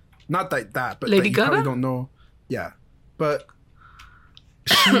fan. Not that, but Lady you Gaga? probably don't know. Yeah. But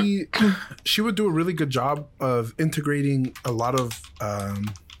she would do a really good job of integrating a lot of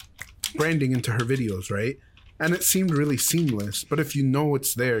branding into her videos, right? And it seemed really seamless. But if you know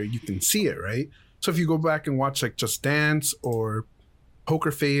it's there, you can see it, right? So if you go back and watch like Just Dance or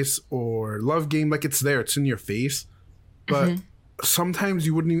Poker Face or Love Game, like it's there, it's in your face. But sometimes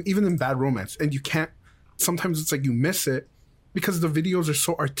you wouldn't even in Bad Romance, and you can't, sometimes it's like you miss it because the videos are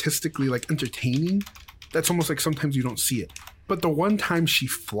so artistically like entertaining that's almost like sometimes you don't see it. But the one time she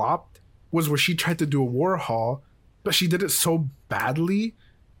flopped was where she tried to do a Warhol, but she did it so badly.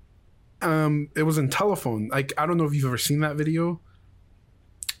 It was in Telephone. Like, I don't know if you've ever seen that video.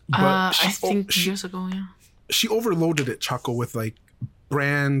 But I think years ago, yeah. She overloaded it, Choco, with like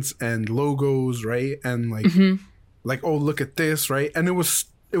brands and logos, right? And like, like, oh, look at this, right? And it was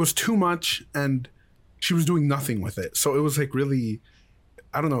too much, and she was doing nothing with it. So it was like really,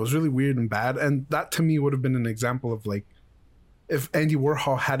 I don't know, it was really weird and bad. And that to me would have been an example of like, if Andy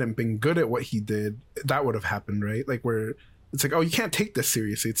Warhol hadn't been good at what he did, that would have happened, right? Like where it's like, oh, you can't take this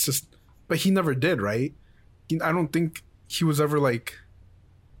seriously. It's just, but he never did, right? I don't think he was ever like,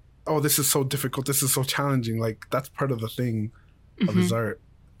 oh, this is so difficult, this is so challenging. Like, that's part of the thing of his art.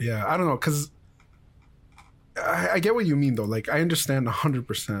 Yeah, I don't know, because I get what you mean, though. Like, I understand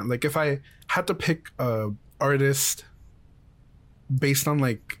 100%. Like, if I had to pick a artist based on,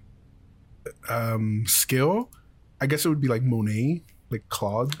 like, skill, I guess it would be, like, Monet, like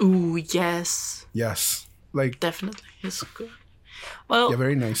Claude. Ooh, yes. Yes. Like, definitely. It's good. Well, yeah,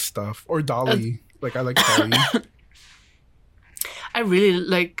 very nice stuff. Or Dali. Like, I like Dali. I really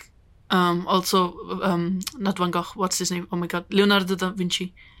like, also, not Van Gogh, what's his name? Oh my god, Leonardo da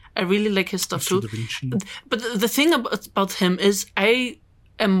Vinci. I really like his stuff too. But the thing about him is I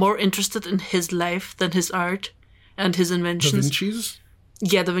am more interested in his life than his art and his inventions. Da Vinci's?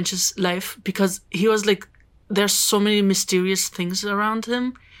 Yeah, Da Vinci's life, because he was like, there's so many mysterious things around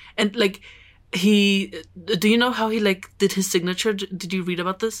him. And like, do you know how he like did his signature? Did you read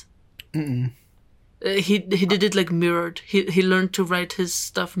about this? Mm-mm. He did it like mirrored. He learned to write his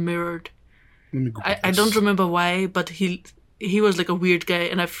stuff mirrored. Let me Google I don't remember why, but he was like a weird guy,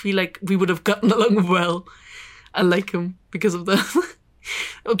 and I feel like we would have gotten along well. I like him because of that.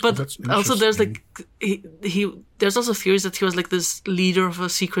 But also there's like there's also theories that he was like this leader of a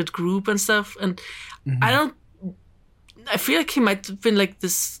secret group and stuff, and I feel like he might have been like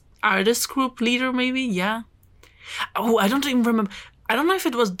this artist group leader, maybe. Yeah. Oh, I don't even remember. I don't know if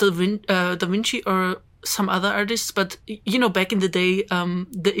it was Da Vinci or some other artists, but you know, back in the day,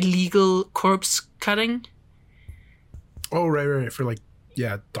 the illegal corpse cutting. Oh, right. For like,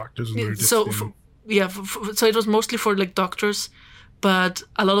 yeah, doctors and artists. So, so it was mostly for like doctors, but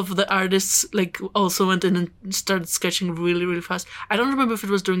a lot of the artists like also went in and started sketching really, really fast. I don't remember if it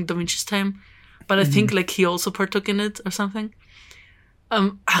was during Da Vinci's time, but I think like he also partook in it or something.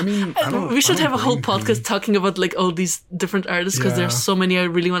 I mean, we should have a whole podcast talking about like all these different artists, because there's so many I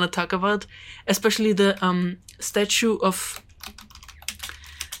really want to talk about, especially the statue of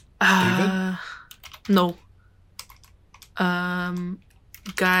David? No.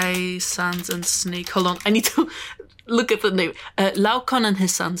 Guy, Sons, and Snake. Hold on, I need to look at the name. Laocoon and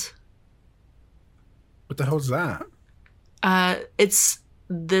his sons. What the hell's that? It's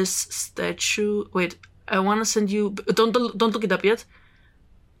this statue. Wait, I want to send you. Don't look it up yet.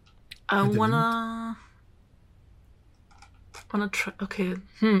 I wanna try. Okay.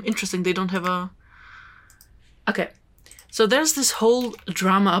 Interesting. They don't have a. Okay, so there's this whole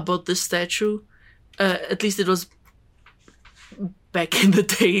drama about this statue. At least it was back in the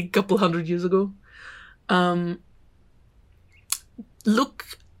day, a couple hundred years ago.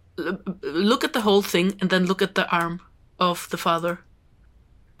 Look at the whole thing, and then look at the arm of the father.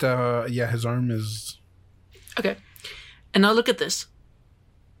 His arm is. Okay, and now look at this.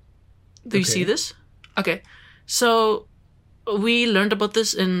 Do you see this? Okay, so we learned about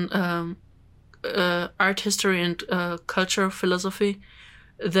this in art history and culture philosophy.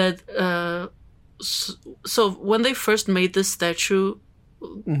 That so when they first made this statue,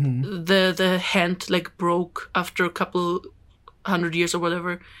 the hand like broke after a couple 100 years or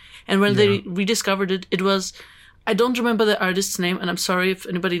whatever, and when they rediscovered it, it was, I don't remember the artist's name, and I'm sorry if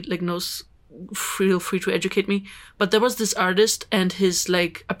anybody like knows. Feel free to educate me. But there was this artist and his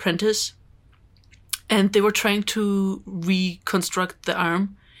like apprentice, and they were trying to reconstruct the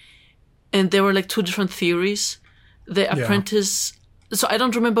arm, and there were like two different theories. The apprentice, so I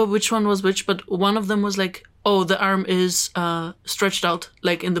don't remember which one was which, but one of them was like, oh, the arm is stretched out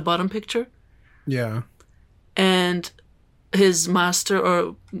like in the bottom picture. Yeah. And his master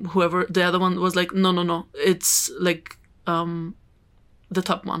or whoever, the other one was like, no, it's like the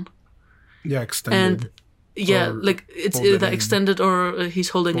top one. Yeah, extended. And like it's either extended or he's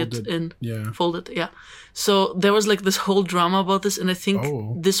holding folded. It in. Yeah. Folded, yeah. So there was like this whole drama about this, and I think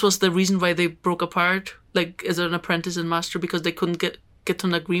this was the reason why they broke apart, like as an apprentice and master, because they couldn't get to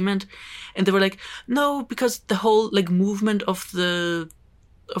an agreement. And they were like, no, because the whole like movement of the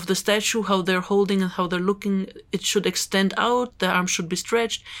statue, how they're holding and how they're looking, it should extend out, the arm should be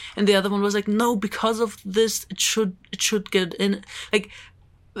stretched. And the other one was like, no, because of this, it should get in. Like,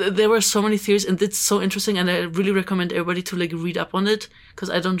 there were so many theories, and it's so interesting, and I really recommend everybody to like read up on it, because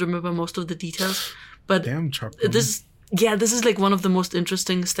I don't remember most of the details. But damn, this is like one of the most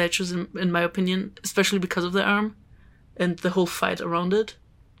interesting statues in my opinion, especially because of the arm and the whole fight around it.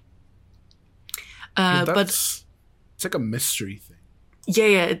 But it's like a mystery thing.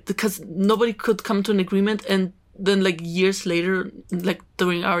 Yeah, because nobody could come to an agreement, and then like years later, like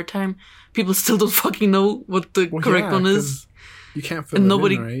during our time, people still don't fucking know what the correct one is. You can't fill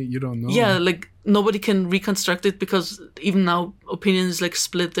it in, right? You don't know. Yeah, like nobody can reconstruct it, because even now opinions like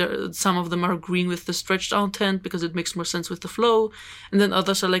split. There, some of them are agreeing with the stretched out hand because it makes more sense with the flow, and then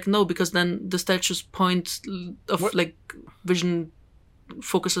others are like no, because then the statue's point of like vision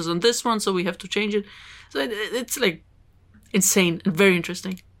focuses on this one, so we have to change it. So it's like insane and very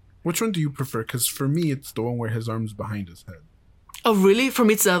interesting. Which one do you prefer? Because for me, it's the one where his arm's behind his head. Oh, really? For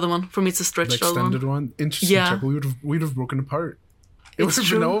me, it's the other one. For me, it's a The stretched out extended one. one? Interesting, Yeah. Chuck. We'd have broken apart. It would It's have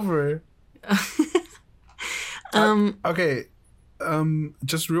been true. over. Okay.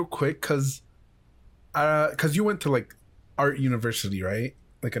 Just real quick, because you went to like art university, right?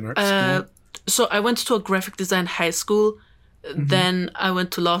 Like an art school? So I went to a graphic design high school, Mm-hmm. then I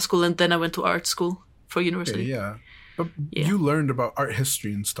went to law school, and then I went to art school for Okay, university. yeah. But Yeah. you learned about art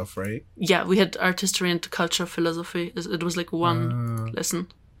history and stuff, right? Yeah, we had art history and culture philosophy. It was like one lesson.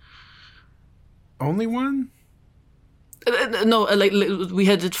 Only one? No, like we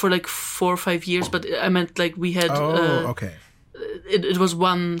had it for like 4 or 5 years, but I meant like we had. Okay. It was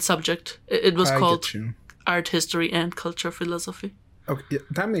one subject. It was I called get you. art history and culture philosophy. Okay, yeah,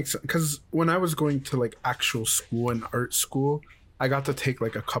 that makes sense. Because when I was going to like actual school and art school, I got to take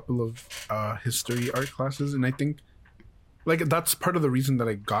like a couple of history art classes, and I think like that's part of the reason that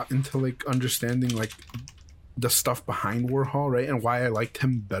I got into like understanding like the stuff behind Warhol, right, and why I liked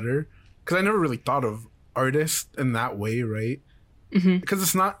him better. Because I never really thought of artists in that way, right? Because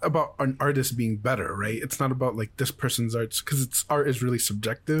it's not about an artist being better, right? It's not about like this person's art, because it's art is really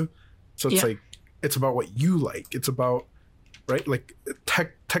subjective. So it's Yeah. like it's about what you like. It's about right, like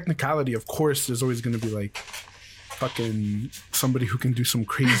technicality. Of course, there's always going to be like fucking somebody who can do some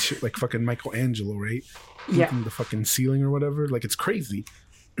crazy shit, like fucking Michelangelo, right? Yeah. Painting the fucking ceiling or whatever. Like it's crazy,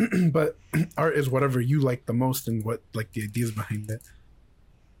 but art is whatever you like the most and what like the ideas behind it.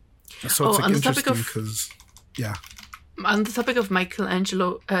 So it's Oh, like on the topic interesting of- because yeah. On the topic of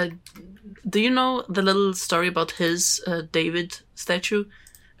Michelangelo, do you know the little story about his David statue?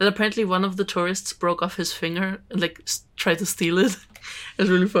 That apparently one of the tourists broke off his finger and like tried to steal it. It's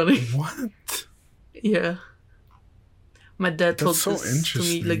really funny. What? Yeah. My dad told so this to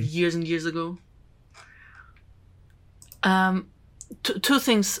me like interesting. years and years ago. Two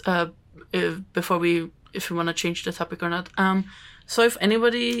things before if we want to change the topic or not. So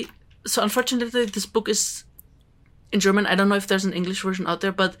unfortunately this book is in German. I don't know if there's an English version out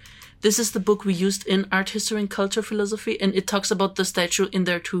there, but this is the book we used in art history and culture philosophy, and it talks about the statue in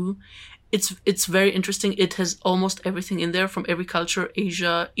there too. It's very interesting. It has almost everything in there from every culture: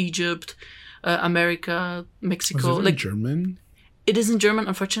 Asia, Egypt, America, Mexico. Was it like in German? it is in German,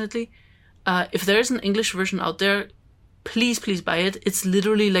 unfortunately. If there is an English version out there, please buy it. It's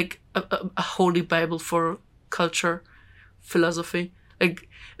literally like a holy Bible for culture philosophy. Like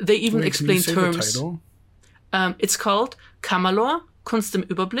they even Wait, can you explain say terms. the title? It's called Kamalor, Kunst im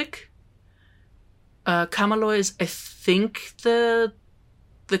Überblick. Kamalor is, I think, the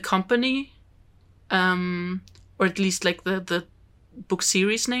company, or at least like the book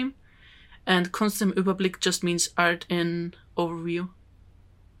series name. And Kunst im Überblick just means art in overview.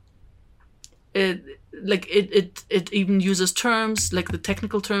 It even uses terms like the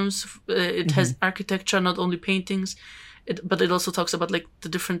technical terms. It has architecture, not only paintings, but it also talks about like the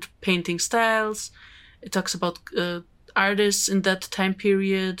different painting styles. It talks about artists in that time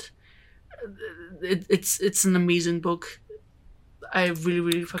period. It's an amazing book. I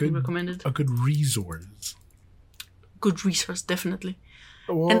really fucking recommend it. A good resource. Good resource, definitely.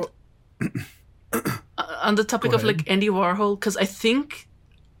 Well, On the topic Go of like ahead. Andy Warhol, because I think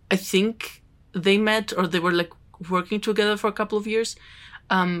they met or they were like working together for a couple of years.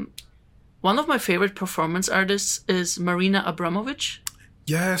 One of my favorite performance artists is Marina Abramović.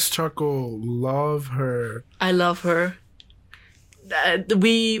 yes, Choco, love her. I love her.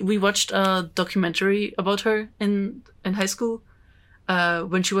 We watched a documentary about her in high school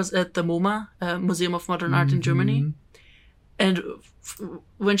when she was at the MoMA, Museum of Modern Art in Germany, and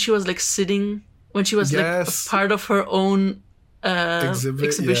when she was like when she was like Yes. a part of her own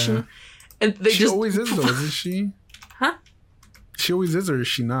exhibition, yeah. and they She just always is though, isn't she? Huh? She always is, or is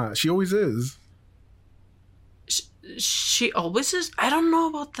she not? She always is. She always is. I don't know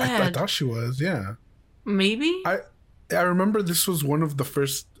about that. I thought she was, yeah. Maybe. I remember this was one of the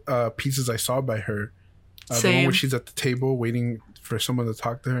first pieces I saw by her. The one Same. where she's at the table waiting for someone to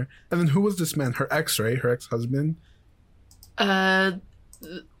talk to her. And then who was this man? Her ex, right? Her ex-husband?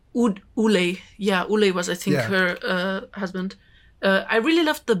 Ule. Yeah, Ule was, I think, Yeah. her husband. I really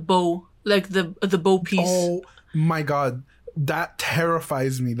loved the bow, like the bow piece. Oh my god. That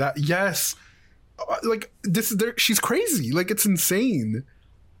terrifies me. That, yes. Like, she's crazy. Like, it's insane.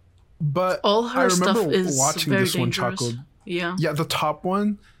 But All her I remember stuff is watching very this one, dangerous. Choco. Yeah. Yeah, the top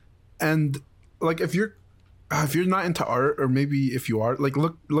one. And like if you're not into art, or maybe if you are, like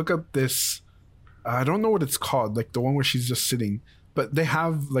look up this I don't know what it's called, like the one where she's just sitting, but they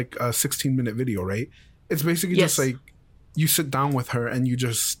have like a 16-minute video, right? It's basically Yes. just like you sit down with her and you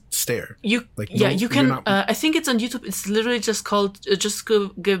just stare. You can. I think it's on YouTube. It's literally just called. Just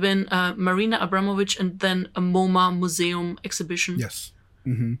give in Marina Abramovic and then a MoMA museum exhibition. Yes.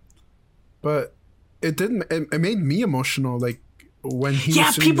 Mm-hmm. But it didn't. It made me emotional. Like when he. Yeah,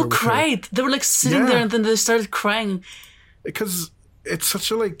 was sitting people there with cried. her. They were like sitting there and then they started crying. Because it's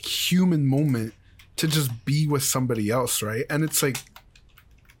such a like human moment to just be with somebody else, right? And it's like,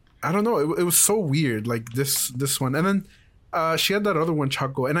 I don't know. It was so weird. Like this one, and then. She had that other one,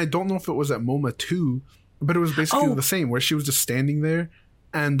 Choco, and I don't know if it was at MoMA too, but it was basically the same, where she was just standing there,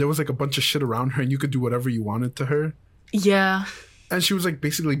 and there was like a bunch of shit around her, and you could do whatever you wanted to her. Yeah. And she was like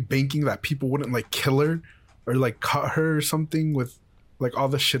basically banking that people wouldn't like kill her or like cut her or something with like all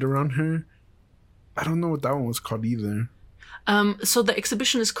the shit around her. I don't know what that one was called either. So the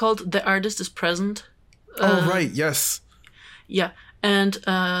exhibition is called "The Artist is Present." Right, yes. Yeah, and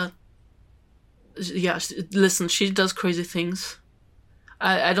yeah, listen, she does crazy things.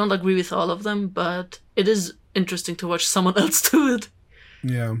 I don't agree with all of them, but it is interesting to watch someone else do it.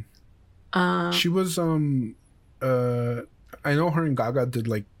 Yeah. She was I know her and Gaga did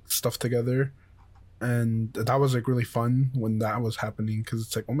like stuff together, and that was like really fun when that was happening, because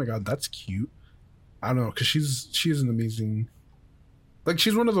it's like, oh my god, that's cute. I don't know, because she is an amazing, like,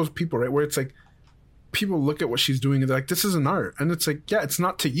 she's one of those people, right, where it's like people look at what she's doing and they're like, this is an art, and it's like, yeah, it's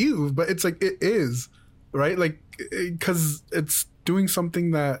not to you, but it's like, it is, right? Like, because it's doing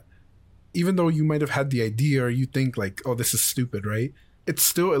something that, even though you might have had the idea or you think like, oh, this is stupid, right, it's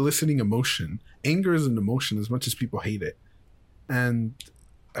still eliciting emotion. Anger is an emotion as much as people hate it, and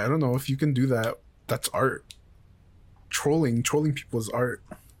I don't know, if you can do that, that's art. Trolling people is art.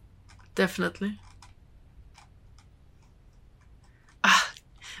 Definitely.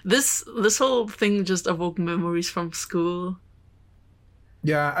 This whole thing just awoke memories from school.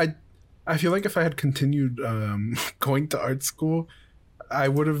 Yeah, I feel like if I had continued going to art school, I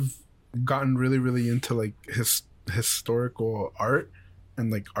would have gotten really, really into like historical art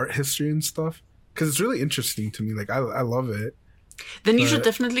and like art history and stuff, because it's really interesting to me. Like I love it. Then you should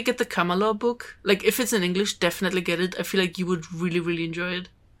definitely get the Kamala book. Like if it's in English, definitely get it. I feel like you would really, really enjoy it.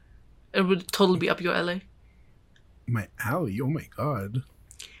 It would totally be up your alley. My alley? Oh my god.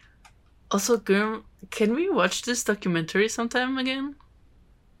 Also, Girm, can we watch this documentary sometime again?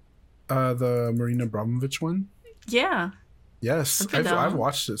 The Marina Abramovic one? Yeah. Yes, I've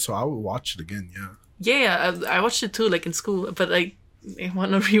watched it, so I will watch it again, yeah. Yeah, I watched it too, like in school, but I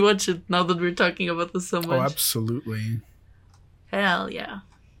want to rewatch it now that we're talking about this so much. Oh, absolutely. Hell yeah.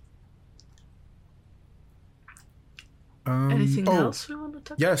 Anything else we want to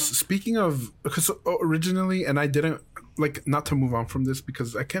talk about? Yes, speaking of, because originally, and I didn't, like, not to move on from this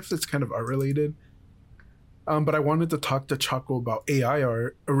because I guess it's kind of art related, but I wanted to talk to Choco about AI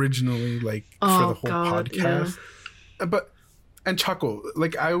art originally, like, for the whole podcast. Yeah. And Choco,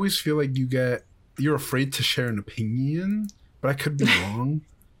 like, I always feel like you're afraid to share an opinion, but I could be wrong.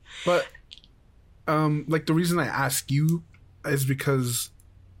 But, like, the reason I ask you is because,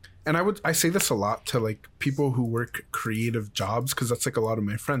 and I say this a lot to like people who work creative jobs, because that's like a lot of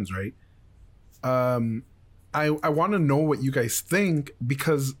my friends, right? I want to know what you guys think,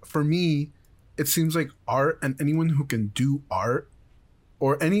 because for me, it seems like art and anyone who can do art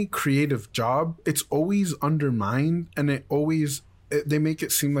or any creative job, it's always undermined, and they make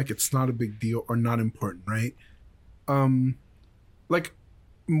it seem like it's not a big deal or not important, right? Like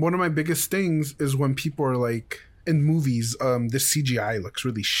one of my biggest things is when people are like, in movies, this CGI looks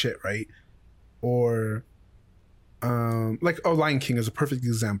really shit, right? Or like, Lion King is a perfect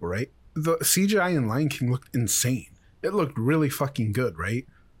example, right? The CGI in Lion King looked insane. It looked really fucking good, right?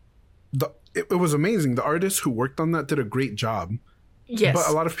 It was amazing. The artists who worked on that did a great job. Yes. But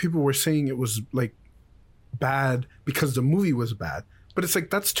a lot of people were saying it was like bad because the movie was bad. But it's like,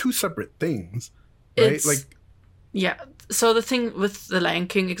 that's two separate things, right? Yeah. So the thing with the Lion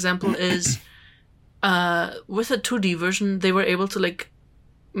King example is, with a 2D version, they were able to like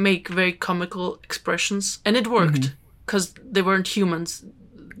make very comical expressions, and it worked because they weren't humans,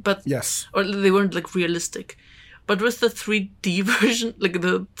 but yes, or they weren't like realistic. But with the 3D version, like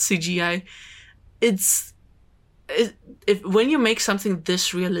the CGI, when you make something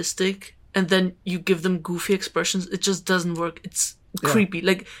this realistic and then you give them goofy expressions, it just doesn't work. It's creepy.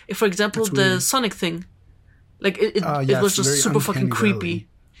 Like, if, for example, the Sonic thing, like it was just super fucking creepy.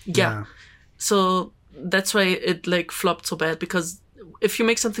 Yeah. Yeah. So that's why it like flopped so bad, because if you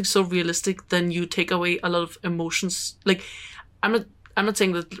make something so realistic, then you take away a lot of emotions. Like, I'm not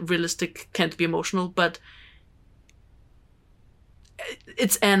saying that realistic can't be emotional, but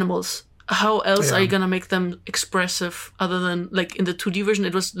it's animals. How else are you gonna make them expressive other than, like, in the 2D version,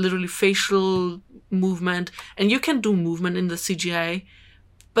 it was literally facial movement, and you can do movement in the CGI,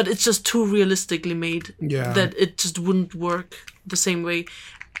 but it's just too realistically made that it just wouldn't work the same way.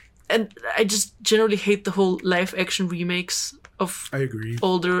 And I just generally hate the whole live action remakes of I agree.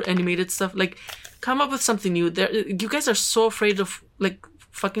 older animated stuff. Like, come up with something new. You guys are so afraid of like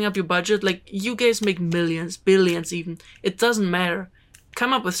fucking up your budget. Like, you guys make millions, billions even. It doesn't matter.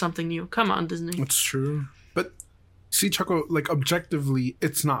 Come up with something new. Come on, Disney. It's true. But see, Choco, like objectively,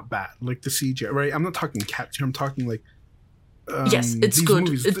 it's not bad. Like the CGI, right? I'm not talking cats here. I'm talking like yes, it's good.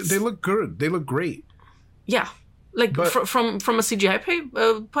 They look good. They look great. Yeah, like from a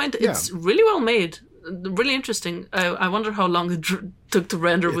CGI point, it's really well made. Really interesting. I wonder how long it took to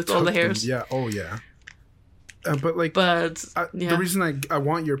render with all the hairs. Yeah. Oh yeah. But the reason I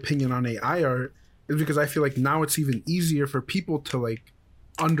want your opinion on AI art is because I feel like now it's even easier for people to like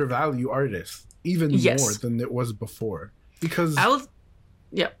undervalue artists even more than it was before. Because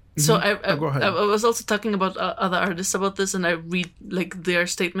So go ahead. I was also talking about other artists about this, and I read like their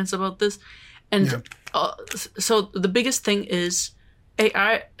statements about this, and so the biggest thing is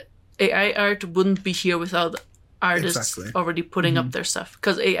AI art wouldn't be here without artists already putting up their stuff,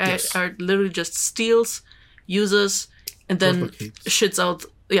 because AI art literally just steals, uses, and then shits out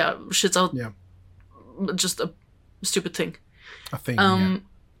just a stupid thing. A thing.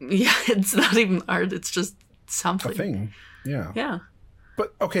 Yeah, it's not even art, it's just something. A thing. Yeah. Yeah.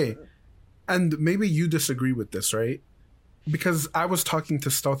 But okay, and maybe you disagree with this, right? Because I was talking to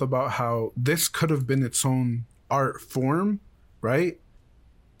Stealth about how this could have been its own art form, right?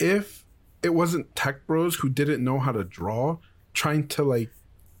 If it wasn't tech bros who didn't know how to draw trying to like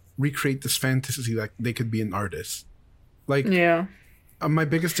recreate this fantasy that they could be an artist. Like, my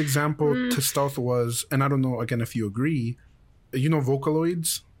biggest example to Stealth was, and I don't know again if you agree, you know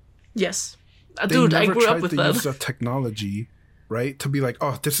Vocaloids? Yes. Dude, I grew up with that. They never tried to use the technology, right? To be like,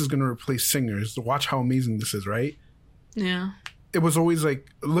 oh, this is going to replace singers. Watch how amazing this is, right? Yeah. It was always like,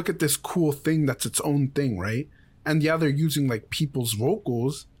 look at this cool thing that's its own thing, right? And yeah, they're using like people's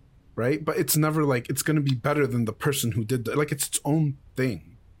vocals, right? But it's never like it's going to be better than the person who did that. Like, it's its own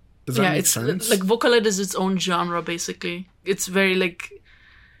thing. Does that make sense? Like Vocaloid is its own genre, basically. It's very like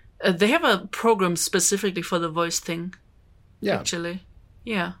they have a program specifically for the voice thing. Yeah. Actually.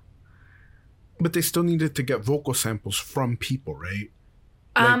 Yeah. But they still needed to get vocal samples from people, right?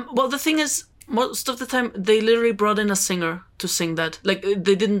 Well, the thing is, most of the time, they literally brought in a singer to sing that. Like,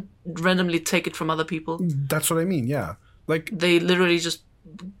 they didn't randomly take it from other people. That's what I mean, yeah. Like, they literally just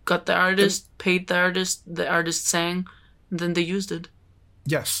got the artist, paid the artist sang, and then they used it.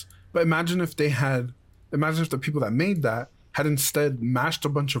 Yes. But imagine if the people that made that had instead mashed a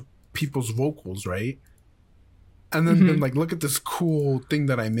bunch of people's vocals, right? And then been like, look at this cool thing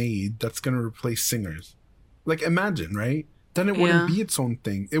that I made that's going to replace singers. Like, imagine, right? Then it wouldn't be its own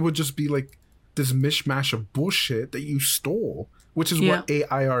thing. It would just be like this mishmash of bullshit that you stole, which is what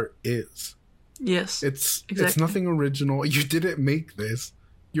AI art is. Yes. It's nothing original. You didn't make this.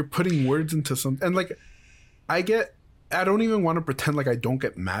 You're putting words into something. And like, I don't even want to pretend like I don't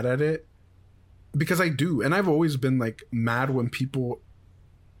get mad at it, because I do. And I've always been like mad when people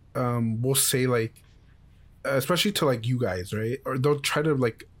will say like, especially to like you guys, right? Or they'll try to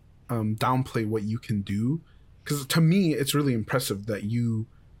like downplay what you can do. Because to me, it's really impressive that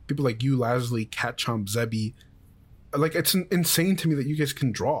people like you, Lasley, Cat Chomp, Zebby, like it's insane to me that you guys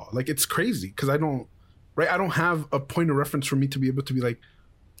can draw. Like, it's crazy because I don't have a point of reference for me to be able to be like,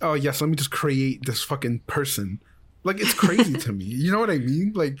 oh yes, let me just create this fucking person. Like, it's crazy to me. You know what I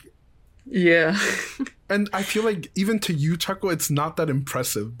mean? Like, yeah. And I feel like even to you, Choco, it's not that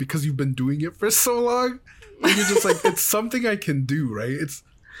impressive because you've been doing it for so long. And you're just like, it's something I can do, right? It's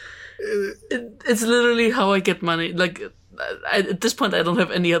literally how I get money. Like, at this point, I don't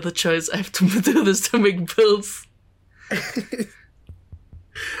have any other choice. I have to do this to make bills.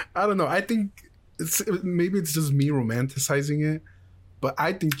 I don't know. I think maybe it's just me romanticizing it, but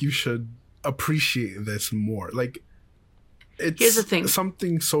I think you should appreciate this more. Like, here's the thing.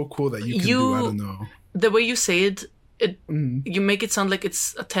 Something so cool that you can do. I don't know. The way you say it, you make it sound like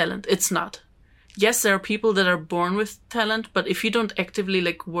it's a talent. It's not. Yes, there are people that are born with talent, but if you don't actively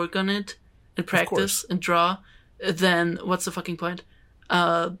like work on it and practice and draw, then what's the fucking point?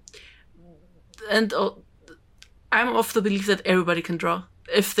 I'm of the belief that everybody can draw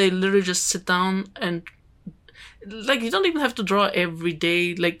if they literally just sit down and like, you don't even have to draw every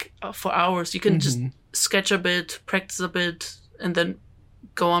day, like for hours. You can just sketch a bit, practice a bit, and then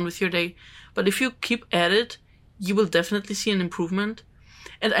go on with your day. But if you keep at it, you will definitely see an improvement.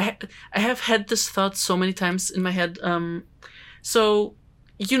 And I have had this thought so many times in my head. So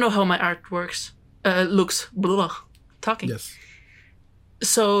you know how my art looks. Blah, talking. Yes.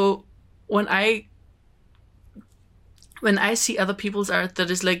 So when I when I see other people's art that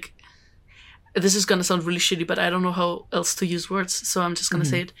is like, this is gonna sound really shitty, but I don't know how else to use words, so I'm just gonna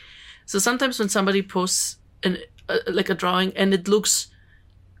say it. So sometimes when somebody posts like a drawing and it looks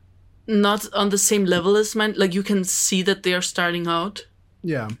not on the same level as mine, like you can see that they are starting out.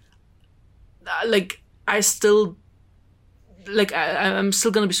 Yeah. Like I'm still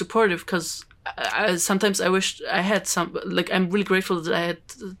gonna be supportive because sometimes I wish I had some. Like I'm really grateful that I had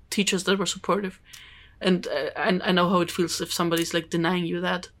teachers that were supportive, and I know how it feels if somebody's like denying you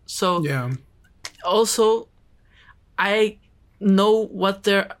that. So Yeah. Also, I know what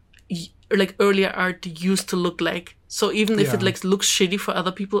their like earlier art used to look like. So even if it like looks shitty for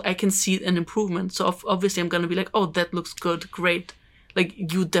other people, I can see an improvement. So obviously I'm gonna be like, oh, that looks good, great. Like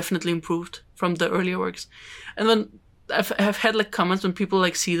you definitely improved from the earlier works. And then I've had like comments when people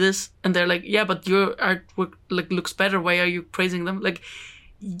like see this and they're like, yeah, but your artwork like looks better. Why are you praising them? Like,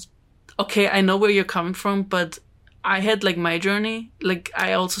 okay, I know where you're coming from, but I had like my journey. Like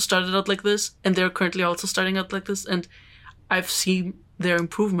I also started out like this, and they're currently also starting out like this, and I've seen their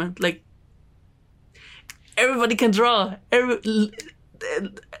improvement. Like everybody can draw. There's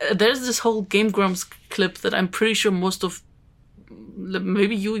this whole Game Grumps clip that I'm pretty sure most of,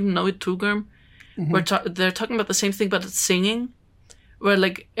 maybe you even know it too, Germ. Where they're talking about the same thing, but it's singing. Where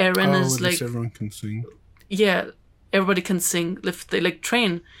like Aaron is like, everyone can sing. Yeah, everybody can sing if they like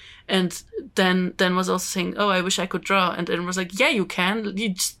train. And Dan was also saying, oh, I wish I could draw. And Aaron was like, yeah, you can. You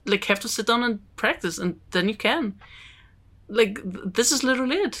just like have to sit down and practice, and then you can. Like this is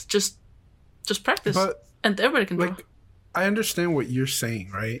literally it. Just practice, and everybody can draw. Like, I understand what you're saying,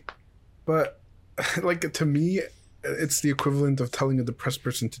 right? But like to me, it's the equivalent of telling a depressed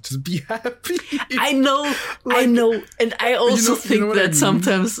person to just be happy. I know, and I also think that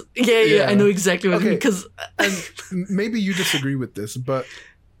sometimes. Yeah, I know exactly what you mean. Because maybe you disagree with this, but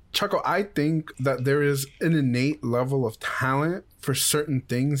Choco, I think that there is an innate level of talent for certain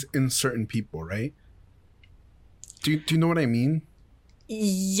things in certain people, right? Do you know what I mean?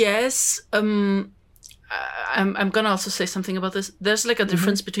 Yes. I'm gonna also say something about this. There's like a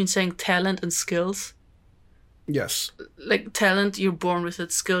difference between saying talent and skills. Yes. Like talent, you're born with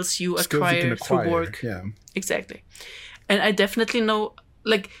it. Skills you acquire through work. Yeah. Exactly. And I definitely know,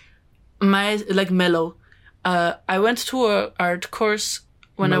 like Mello. I went to a art course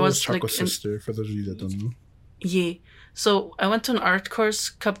when I was Choco's sister, for those of you that don't know. Yeah. So I went to an art course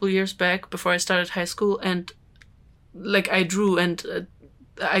a couple of years back before I started high school, and like I drew and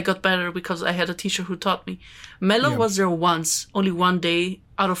I got better because I had a teacher who taught me. Mello was there once, only one day,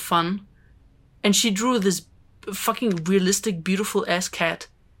 out of fun, and she drew this fucking realistic, beautiful ass cat,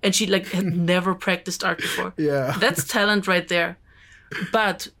 and she like had never practiced art before. Yeah, that's talent right there.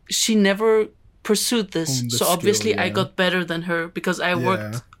 But she never pursued this, so obviously I got better than her because I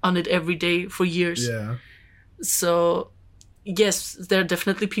worked on it every day for years. Yeah. So yes, there are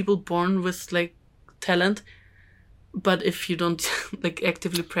definitely people born with like talent, but if you don't like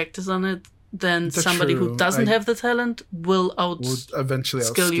actively practice on it, then that's somebody who doesn't have the talent will eventually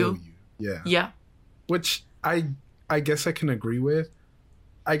outskill you. Yeah. Which I guess I can agree with.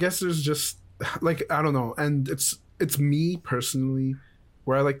 I guess there's just like, I don't know, and it's me personally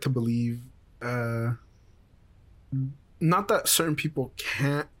where I like to believe not that certain people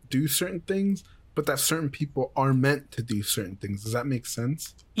can't do certain things, but that certain people are meant to do certain things. Does that make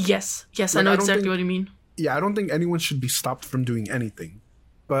sense? Yes, like, I know exactly what you mean. Yeah, I don't think anyone should be stopped from doing anything.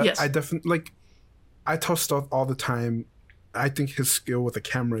 But I definitely, like, I tell Stealth all the time, I think his skill with a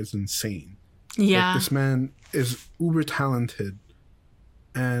camera is insane. Yeah. Like, this man is uber talented,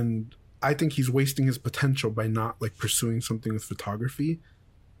 and I think he's wasting his potential by not, like, pursuing something with photography.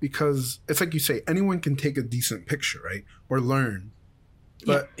 Because it's like you say, anyone can take a decent picture, right? Or learn.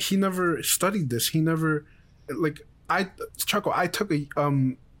 But he never studied this. He never, like, I took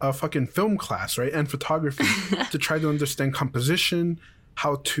a fucking film class, right? And photography to try to understand composition,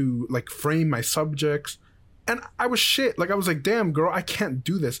 how to, like, frame my subjects. And I was shit. Like, I was like, damn, girl, I can't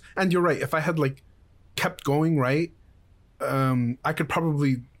do this. And you're right. If I had, like, kept going, right, I could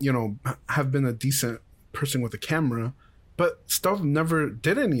probably, have been a decent person with a camera. But Stealth never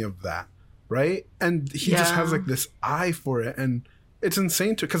did any of that, right? And he just has, like, this eye for it. And it's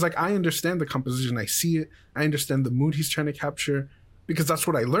insane too, because, like, I understand the composition. I see it. I understand the mood he's trying to capture, because that's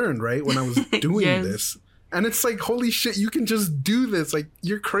what I learned, right, when I was doing this. And it's like, holy shit, you can just do this. Like,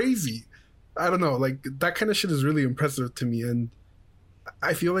 you're crazy. I don't know. Like, that kind of shit is really impressive to me. And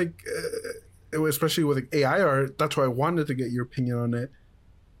I feel like, especially with, like, AI art, that's why I wanted to get your opinion on it.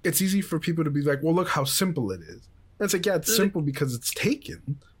 It's easy for people to be like, well, look how simple it is. And it's like, yeah, it's simple because it's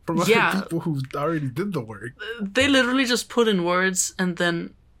taken from other people who already did the work. They literally just put in words and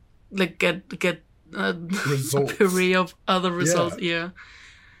then, like, get results. a array of other results. Yeah.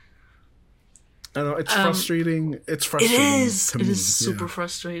 I know it's frustrating. It's frustrating. It is super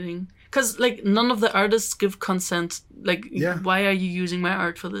frustrating because like none of the artists give consent. Like, why are you using my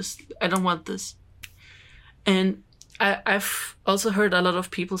art for this? I don't want this. And I've also heard a lot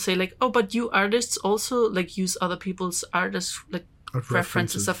of people say like, oh, but you artists also like use other people's art as like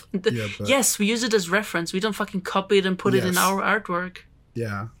reference and stuff. Yes, we use it as reference. We don't fucking copy it and put it in our artwork.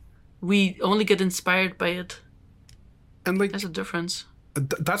 Yeah. We only get inspired by it. And like, there's a difference.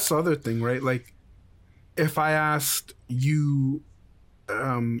 That's the other thing, right? Like, if I asked you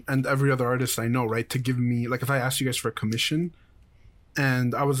and every other artist I know, right, to give me, like, if I asked you guys for a commission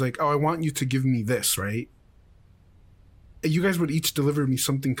and I was like, oh, I want you to give me this, right? You guys would each deliver me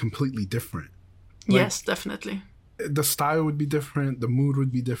something completely different. Like, yes, definitely. The style would be different. The mood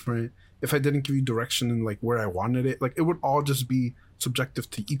would be different. If I didn't give you direction in, like, where I wanted it, like, it would all just be subjective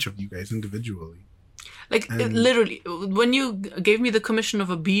to each of you guys individually. Like, literally, when you gave me the commission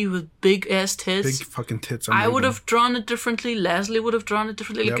of a bee with big ass tits, big fucking tits, I would have drawn it differently. Leslie would have drawn it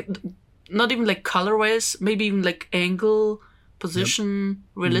differently. Like, not even like color wise, maybe even like angle, position,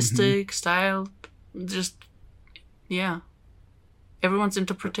 realistic style. Just, everyone's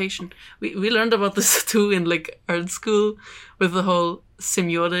interpretation. We learned about this too in like art school with the whole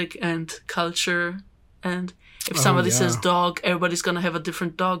semiotic and culture. And if somebody says dog, everybody's gonna have a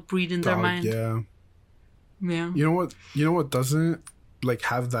different dog breed in their mind. Yeah. Yeah. You know what doesn't like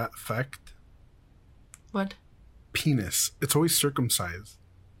have that effect? What? Penis. It's always circumcised.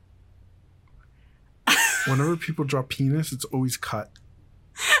 Whenever people draw penis, it's always cut.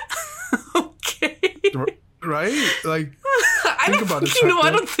 Okay. Right? Like, think about it, Choco.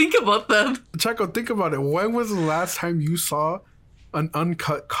 I don't think about that. Choco, think about it. When was the last time you saw an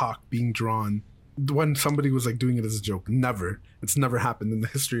uncut cock being drawn? When somebody was like doing it as a joke? Never. It's never happened in the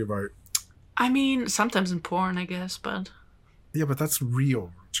history of art. I mean, sometimes in porn, I guess, but... Yeah, but that's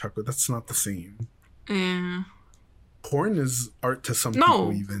real, Choco. That's not the same. Yeah. Porn is art to some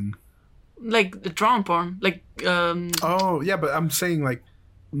people, even. Like, drawn porn. Like, Oh, yeah, but I'm saying, like,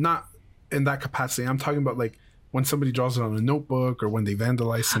 not in that capacity. I'm talking about, like, when somebody draws it on a notebook or when they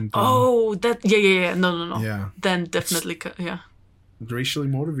vandalize something. Oh, that... Yeah. No. Yeah. Then definitely, yeah. Racially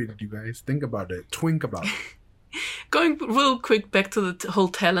motivated, you guys. Think about it. Twink about it. Going real quick back to the whole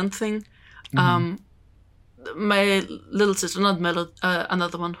talent thing. My little sister, not Melo,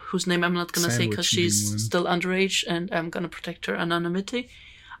 another one whose name I'm not gonna say because she's still underage and I'm gonna protect her anonymity.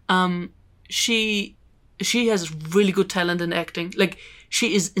 She has really good talent in acting. Like,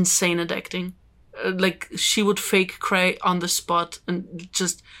 she is insane at acting. Like, she would fake cry on the spot and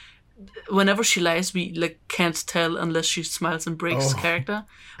just whenever she lies, we like can't tell unless she smiles and breaks character.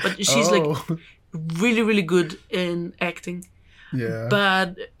 But she's like really, really good in acting. Yeah.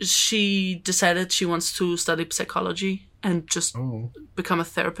 But she decided she wants to study psychology and just become a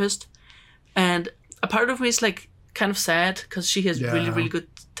therapist. And a part of me is like kind of sad because she has really, really good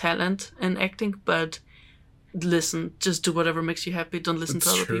talent in acting. But listen, just do whatever makes you happy. Don't listen to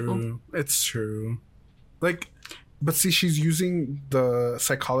other people. It's true. Like, but see, she's using the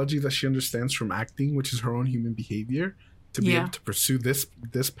psychology that she understands from acting, which is her own human behavior, to be able to pursue this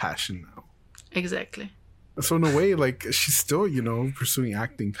passion now. Exactly. So in a way, like, she's still, pursuing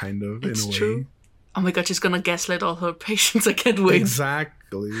acting kind of, it's in a way. True. Oh my god, she's gonna gaslight all her patients. I can't wait.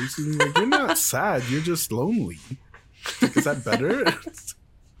 Exactly. She's like, you're not sad, you're just lonely. Like, is that better?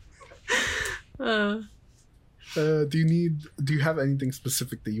 Do you have anything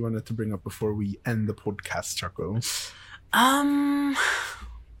specific that you wanted to bring up before we end the podcast, Choco?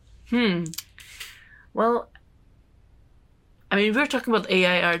 Well, I mean, we're talking about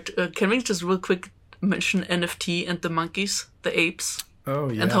AI art. Can we just real quick mention NFT and the monkeys, the apes? Oh,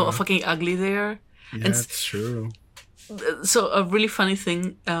 yeah. And how fucking ugly they are. Yeah, it's true. So, a really funny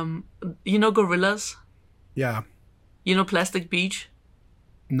thing, you know Gorillaz? Yeah. You know Plastic Beach?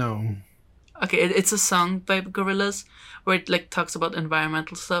 No. Okay, it's a song by Gorillaz where it like talks about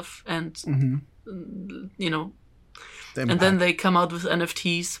environmental stuff and and then they come out with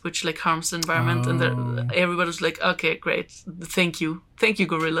NFTs which like harms the environment and everybody's like, okay, great, thank you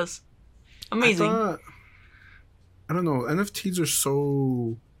Gorillaz, amazing. I don't know, NFTs are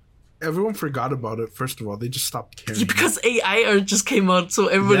so, everyone forgot about it. First of all, they just stopped caring. Yeah, because AI art just came out, so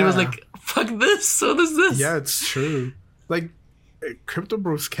everybody was like, fuck this, what is this? Yeah, it's true. Like, Crypto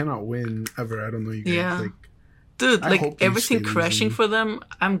Bros cannot win ever. I don't know, you guys. Yeah. Like, dude, like everything crashing for them,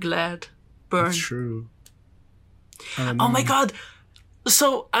 I'm glad. Burn. That's true. Oh my god.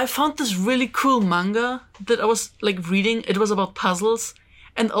 So I found this really cool manga that I was like reading. It was about puzzles.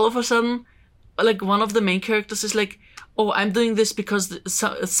 And all of a sudden, like one of the main characters is like, oh, I'm doing this because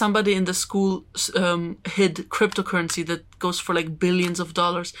somebody in the school hid cryptocurrency that goes for like billions of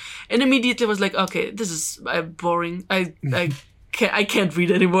dollars, and immediately was like, okay, this is boring. I can't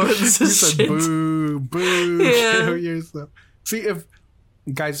read anymore. This You is said shit. boo, boo, Yeah. kill yourself. See, if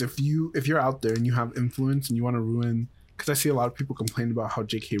you're out there and you have influence and you want to ruin, because I see a lot of people complain about how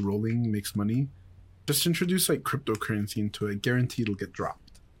J.K. Rowling makes money, just introduce like cryptocurrency into it. Guaranteed it'll get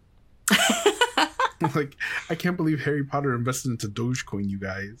dropped. Like, I can't believe Harry Potter invested into Dogecoin, you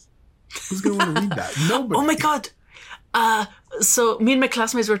guys. Who's gonna want to read that? Nobody. Oh my god. So me and my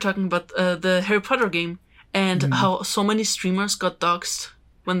classmates were talking about the Harry Potter game and how so many streamers got doxxed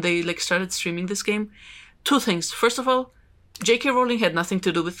when they like started streaming this game. Two things. First of all, J.K. Rowling had nothing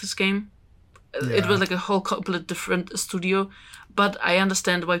to do with this game. It was like a whole complete different studio. But I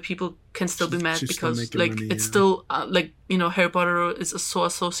understand why people can still be mad She's still because making like money, it's yeah. still like, you know, Harry Potter is so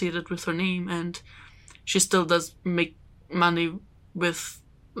associated with her name, and she still does make money with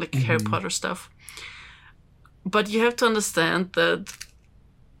like Harry Potter stuff. But you have to understand that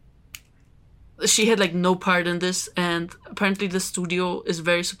she had like no part in this, and apparently the studio is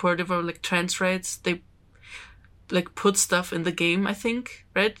very supportive of like trans rights. They like put stuff in the game, I think,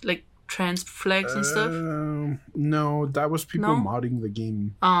 right? Like trans flags and stuff. No, that was people No? modding the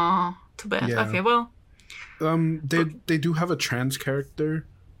game. Aw, too bad. Yeah. Okay, well, They do have a trans character,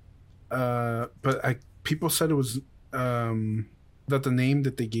 but people said it was that the name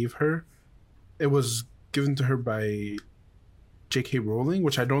that they gave her, it was given to her by J.K. Rowling,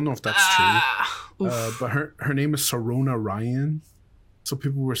 which I don't know if that's true. But her name is Sarona Ryan, so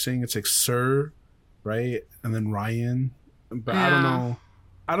people were saying it's like Sir, right, and then Ryan, but I don't know.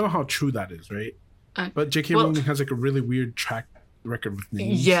 I don't know how true that is, right? But J.K. well- Rowling has like a really weird track record with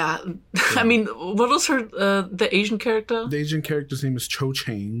names. yeah. I mean, what was her the Asian character? The Asian character's name is Cho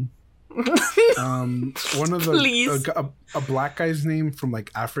Chang. One of the Please. a black guy's name from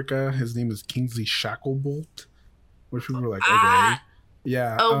like Africa. His name is Kingsley Shacklebolt. Which people were like, okay,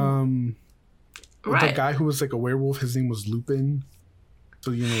 yeah. The Right. guy who was like a werewolf, his name was Lupin.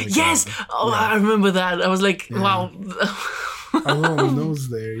 So you know, like, Yes. I remember that. I was like, wow. a little nose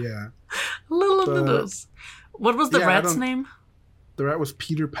there, yeah. A little But- bit of those. What was the Yeah, I rat's don't- name? The rat was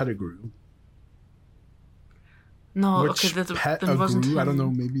Peter Pettigrew. No, Which okay, that wasn't him. I don't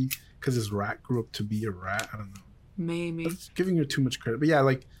know, maybe because his rat grew up to be a rat. I don't know. Maybe. That's giving her too much credit. But yeah,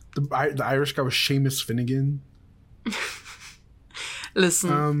 like the Irish guy was Seamus Finnegan.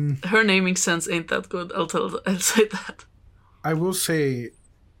 Listen, her naming sense ain't that good. I'll say that. I will say,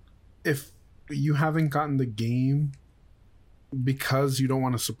 if you haven't gotten the game because you don't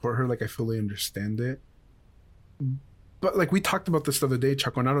want to support her, like I fully understand it. But like we talked about this the other day,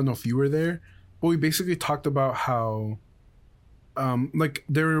 Choco, and I don't know if you were there, but we basically talked about how, like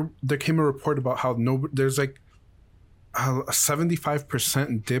there came a report about how there's like a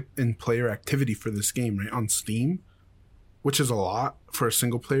 75% dip in player activity for this game, right, on Steam, which is a lot for a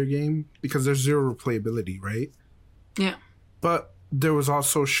single player game because there's zero replayability, right? Yeah. But there was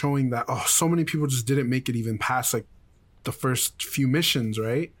also showing that so many people just didn't make it even past like the first few missions,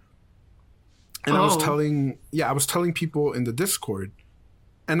 right? And I was telling people in the Discord,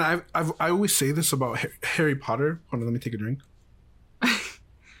 and I always say this about Harry Potter. Hold on, let me take a drink.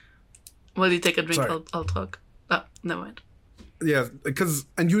 While you take a drink, Sorry. I'll talk. Oh, never mind. Yeah, because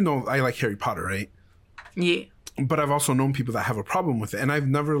I like Harry Potter, right? Yeah. But I've also known people that have a problem with it, and I've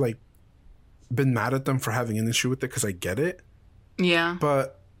never like been mad at them for having an issue with it because I get it. Yeah.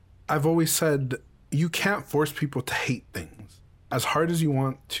 But I've always said you can't force people to hate things as hard as you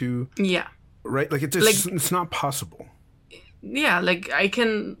want to, Yeah. right? Like it's not possible. Yeah, like I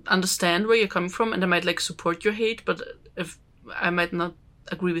can understand where you're coming from, and I might like support your hate, but if I might not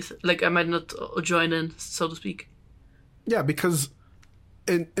agree with it, like I might not join in, so to speak. Yeah, because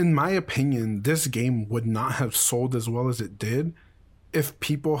in my opinion, this game would not have sold as well as it did if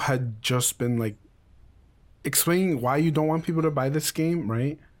people had just been like explaining why you don't want people to buy this game,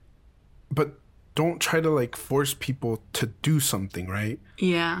 right? But don't try to like force people to do something, right?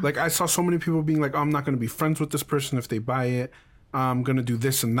 Yeah. Like I saw so many people being like, oh, I'm not going to be friends with this person if they buy it. I'm going to do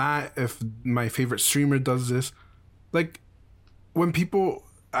this and that if my favorite streamer does this. Like when people,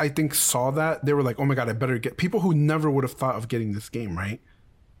 I think, saw that, they were like, oh my God, I better get... People who never would have thought of getting this game, right?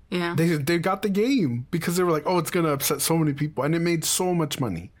 Yeah. They got the game because they were like, oh, it's going to upset so many people. And it made so much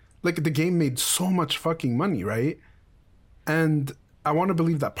money. Like the game made so much fucking money, right? And I want to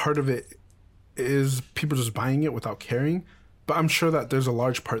believe that part of it is people just buying it without caring. But I'm sure that there's a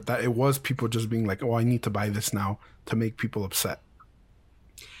large part that it was people just being like, oh, I need to buy this now to make people upset.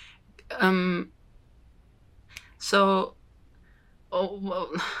 So, oh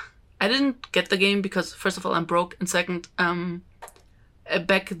well, I didn't get the game because, first of all, I'm broke, and second,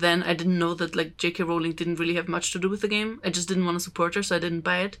 back then I didn't know that like J.K. Rowling didn't really have much to do with the game. I just didn't want to support her, so I didn't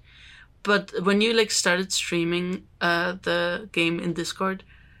buy it. But when you like started streaming the game in Discord,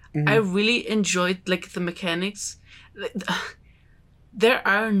 I really enjoyed like the mechanics. There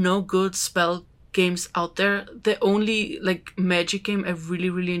are no good spell games out there. The only like magic game I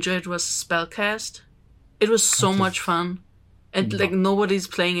really enjoyed was Spellcast. It was so much fun, and like nobody's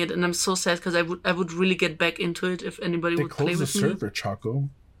playing it, and I'm so sad because I would really get back into it if anybody would play with me. They closed the server, Choco.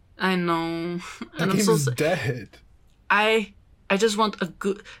 I know. That game is dead. I just want a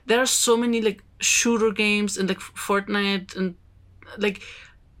good. There are so many like shooter games and like Fortnite and like.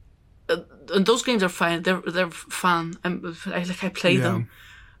 And those games are fine. They're fun. I play them,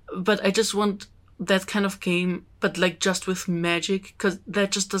 but I just want that kind of game, but like just with magic, because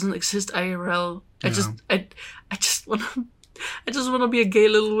that just doesn't exist IRL. I just want to be a gay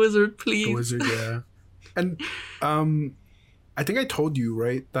little wizard, please. The wizard, yeah. And I think I told you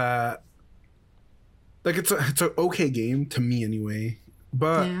right that like it's an okay game to me anyway,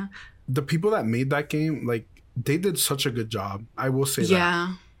 but the people that made that game, like they did such a good job. I will say that.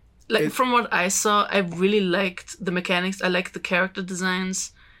 Yeah. Like from what I saw, I really liked the mechanics. I liked the character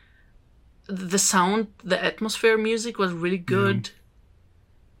designs. The sound, the atmosphere music was really good.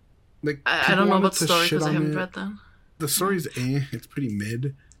 Like I don't know about the story because I haven't read that. The story's it's pretty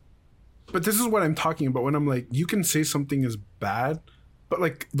mid. But this is what I'm talking about when I'm like, you can say something is bad, but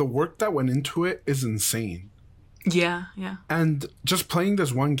like the work that went into it is insane. Yeah. And just playing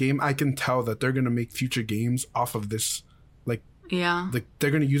this one game, I can tell that they're gonna make future games off of this. Like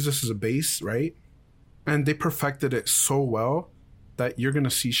they're gonna use this as a base, right? And they perfected it so well that you're gonna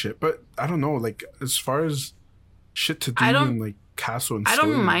see shit. But I don't know, like as far as shit to do in like castle and I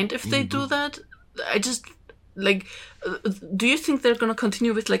story, don't mind if they do that. I just like. Do you think they're gonna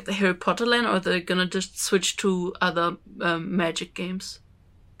continue with like the Harry Potter line, or they're gonna just switch to other Magic games?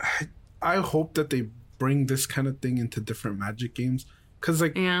 I hope that they bring this kind of thing into different Magic games, because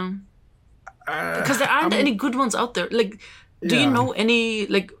like because there aren't any good ones out there. Like. Do you know any,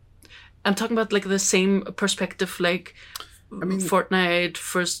 like, I'm talking about, like, the same perspective, like, Fortnite,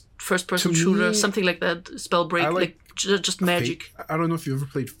 first-person shooter, something like that, Spellbreak, like just magic. I don't know if you ever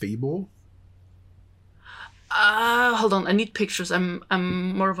played Fable. Hold on, I need pictures. I'm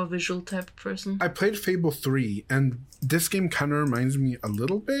more of a visual type of person. I played Fable 3, and this game kind of reminds me a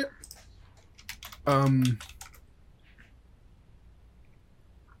little bit.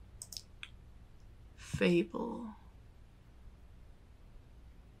 Fable.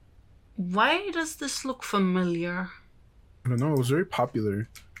 Why does this look familiar? I don't know. It was very popular,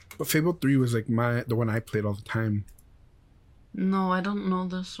 but Fable 3 was like the one I played all the time. No, I don't know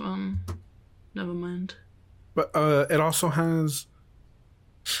this one. Never mind. But it also has,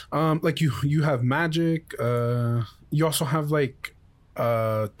 like you have magic. You also have like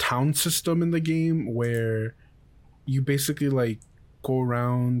a town system in the game where you basically like go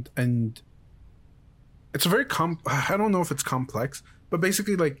around, and it's a very I don't know if it's complex, but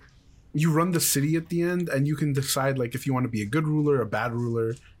basically like. You run the city at the end, and you can decide like if you want to be a good ruler, a bad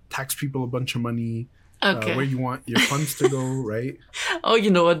ruler, tax people a bunch of money, where you want your funds to go, right? Oh,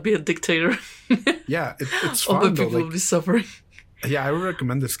 you know, I'd be a dictator. Yeah, it's fun. All the people will be suffering. Yeah, I would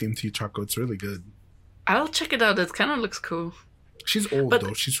recommend this game to you, Choco. It's really good. I'll check it out. It kind of looks cool. She's old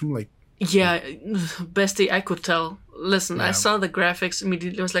though. She's from like. Yeah, bestie, I could tell. Listen, I saw the graphics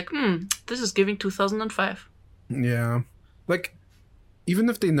immediately. I was like, this is giving 2005. Yeah, like. Even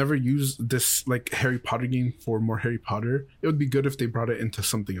if they never use this like Harry Potter game for more Harry Potter, it would be good if they brought it into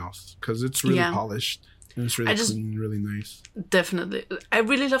something else, because it's really polished and it's really clean, really nice. Definitely. I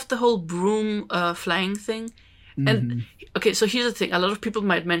really love the whole broom flying thing. And okay, so here's the thing. A lot of people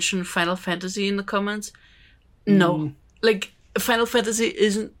might mention Final Fantasy in the comments. No. Like Final Fantasy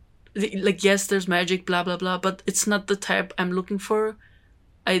isn't like, yes, there's magic, blah blah blah, but it's not the type I'm looking for.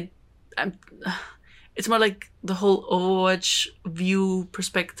 It's more like the whole Overwatch view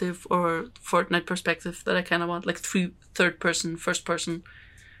perspective or Fortnite perspective that I kind of want, like third person, first person.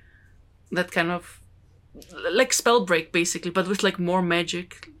 That kind of like Spellbreak basically, but with like more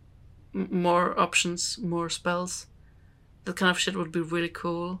magic, more options, more spells. That kind of shit would be really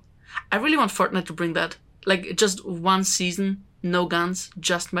cool. I really want Fortnite to bring that. Like just one season, no guns,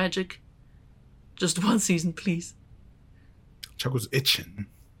 just magic. Just one season, please. Choco's itching.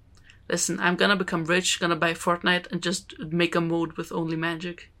 Listen, I'm gonna become rich, gonna buy Fortnite, and just make a mode with only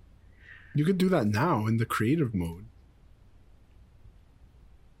magic. You could do that now in the creative mode.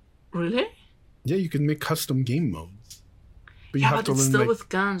 Really? Yeah, you can make custom game modes. But you have to it's learn still like, with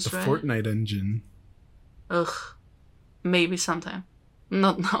guns, the right? Fortnite engine. Ugh. Maybe sometime.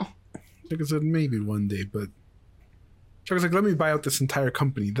 Not now. Like I said, maybe one day, but Choco's like, let me buy out this entire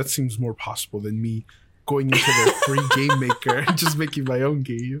company. That seems more possible than me going into the free game maker and just making my own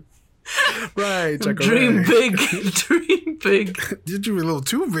game. Right, Choco. Dream right. big. Dream big. Did you a little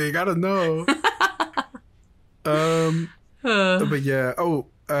too big? I don't know. But yeah. Oh,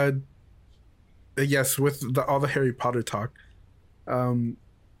 yes. With all the Harry Potter talk, and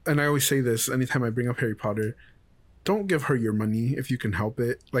I always say this anytime I bring up Harry Potter, don't give her your money if you can help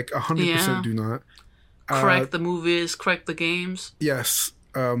it. Like 100% do not. Crack the movies, crack the games. Yes.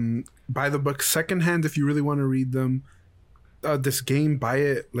 Buy the books secondhand if you really want to read them. This game, buy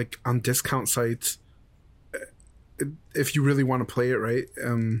it like on discount sites if you really want to play it, right?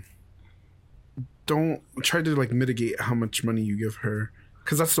 Don't try to like mitigate how much money you give her,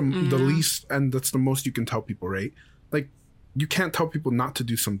 because that's the least and that's the most you can tell people, right? Like you can't tell people not to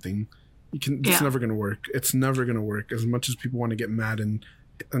do something. It's never gonna work. It's never gonna work. As much as people want to get mad and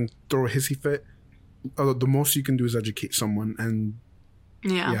throw a hissy fit, the most you can do is educate someone. And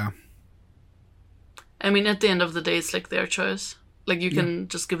yeah. I mean, at the end of the day, it's like their choice. Like, you can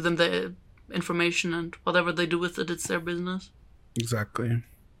just give them the information, and whatever they do with it, it's their business. Exactly.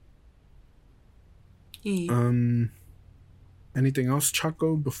 Yeah. Anything else,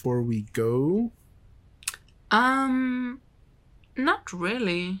 Choco, before we go? Not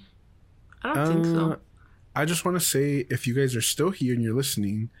really. I don't think so. I just want to say, if you guys are still here and you're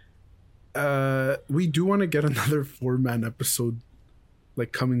listening, we do want to get another 4-man episode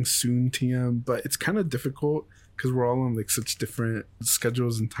like coming soon, TM, but it's kind of difficult because we're all on like such different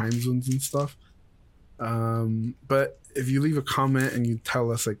schedules and time zones and stuff. But if you leave a comment and you tell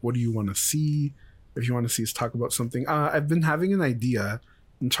us like, what do you want to see? If you want to see us talk about something, I've been having an idea,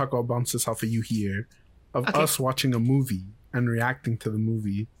 and Choco, I'll bounce this off of you here, of us watching a movie and reacting to the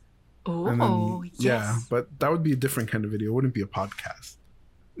movie. Oh, yes. Yeah, but that would be a different kind of video. It wouldn't be a podcast.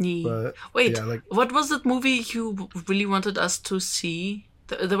 Yeah. But, wait, yeah, like, what was that movie you really wanted us to see?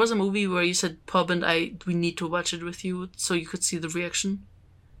 There was a movie where you said, Pub and we need to watch it with you so you could see the reaction.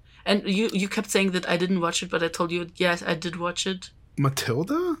 And you kept saying that I didn't watch it, but I told you, yes, I did watch it.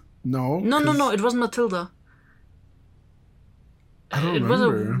 Matilda? No. No, it wasn't Matilda. I don't remember.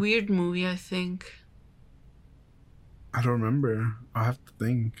 remember. It was a weird movie, I think. I don't remember. I'll have to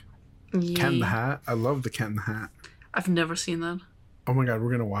think. Yeah. Cat in the Hat? I love the Cat in the Hat. I've never seen that. Oh my god, we're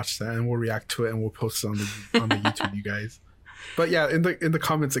gonna watch that and we'll react to it and we'll post it on the YouTube, you guys. But yeah, in the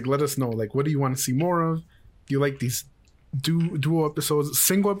comments, like, let us know, like, what do you want to see more of? Do you like these dual episodes?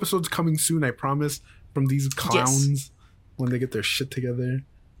 Single episodes coming soon, I promise, from these clowns when they get their shit together.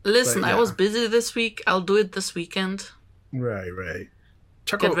 Listen, But, yeah. I was busy this week. I'll do it this weekend. Right.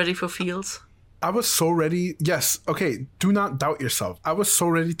 Choco, Get ready for Fields. I was so ready. Yes, okay, do not doubt yourself. I was so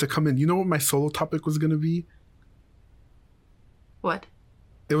ready to come in. You know what my solo topic was gonna be? What?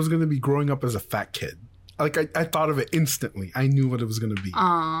 It was gonna be growing up as a fat kid. Like, I thought of it instantly. I knew what it was gonna be.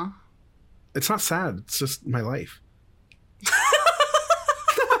 Aww. It's not sad. It's just my life.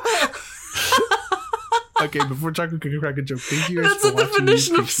 Okay, before Choco can crack a joke, thank you guys That's for a watching.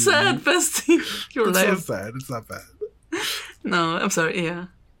 definition of sad, bestie. Your It's life. not sad. It's not bad. No, I'm sorry, yeah.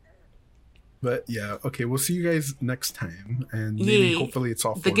 But yeah, okay, we'll see you guys next time. And maybe hopefully it's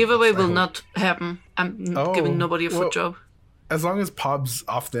all The four of giveaway us, I will hope. not happen. I'm giving nobody a foot job. As long as Pob's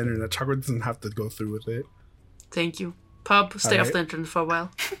off the internet, Choco doesn't have to go through with it. Thank you. Pub, stay All off right. the internet for a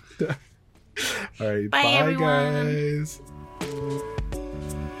while. All right, Bye, bye everyone. guys.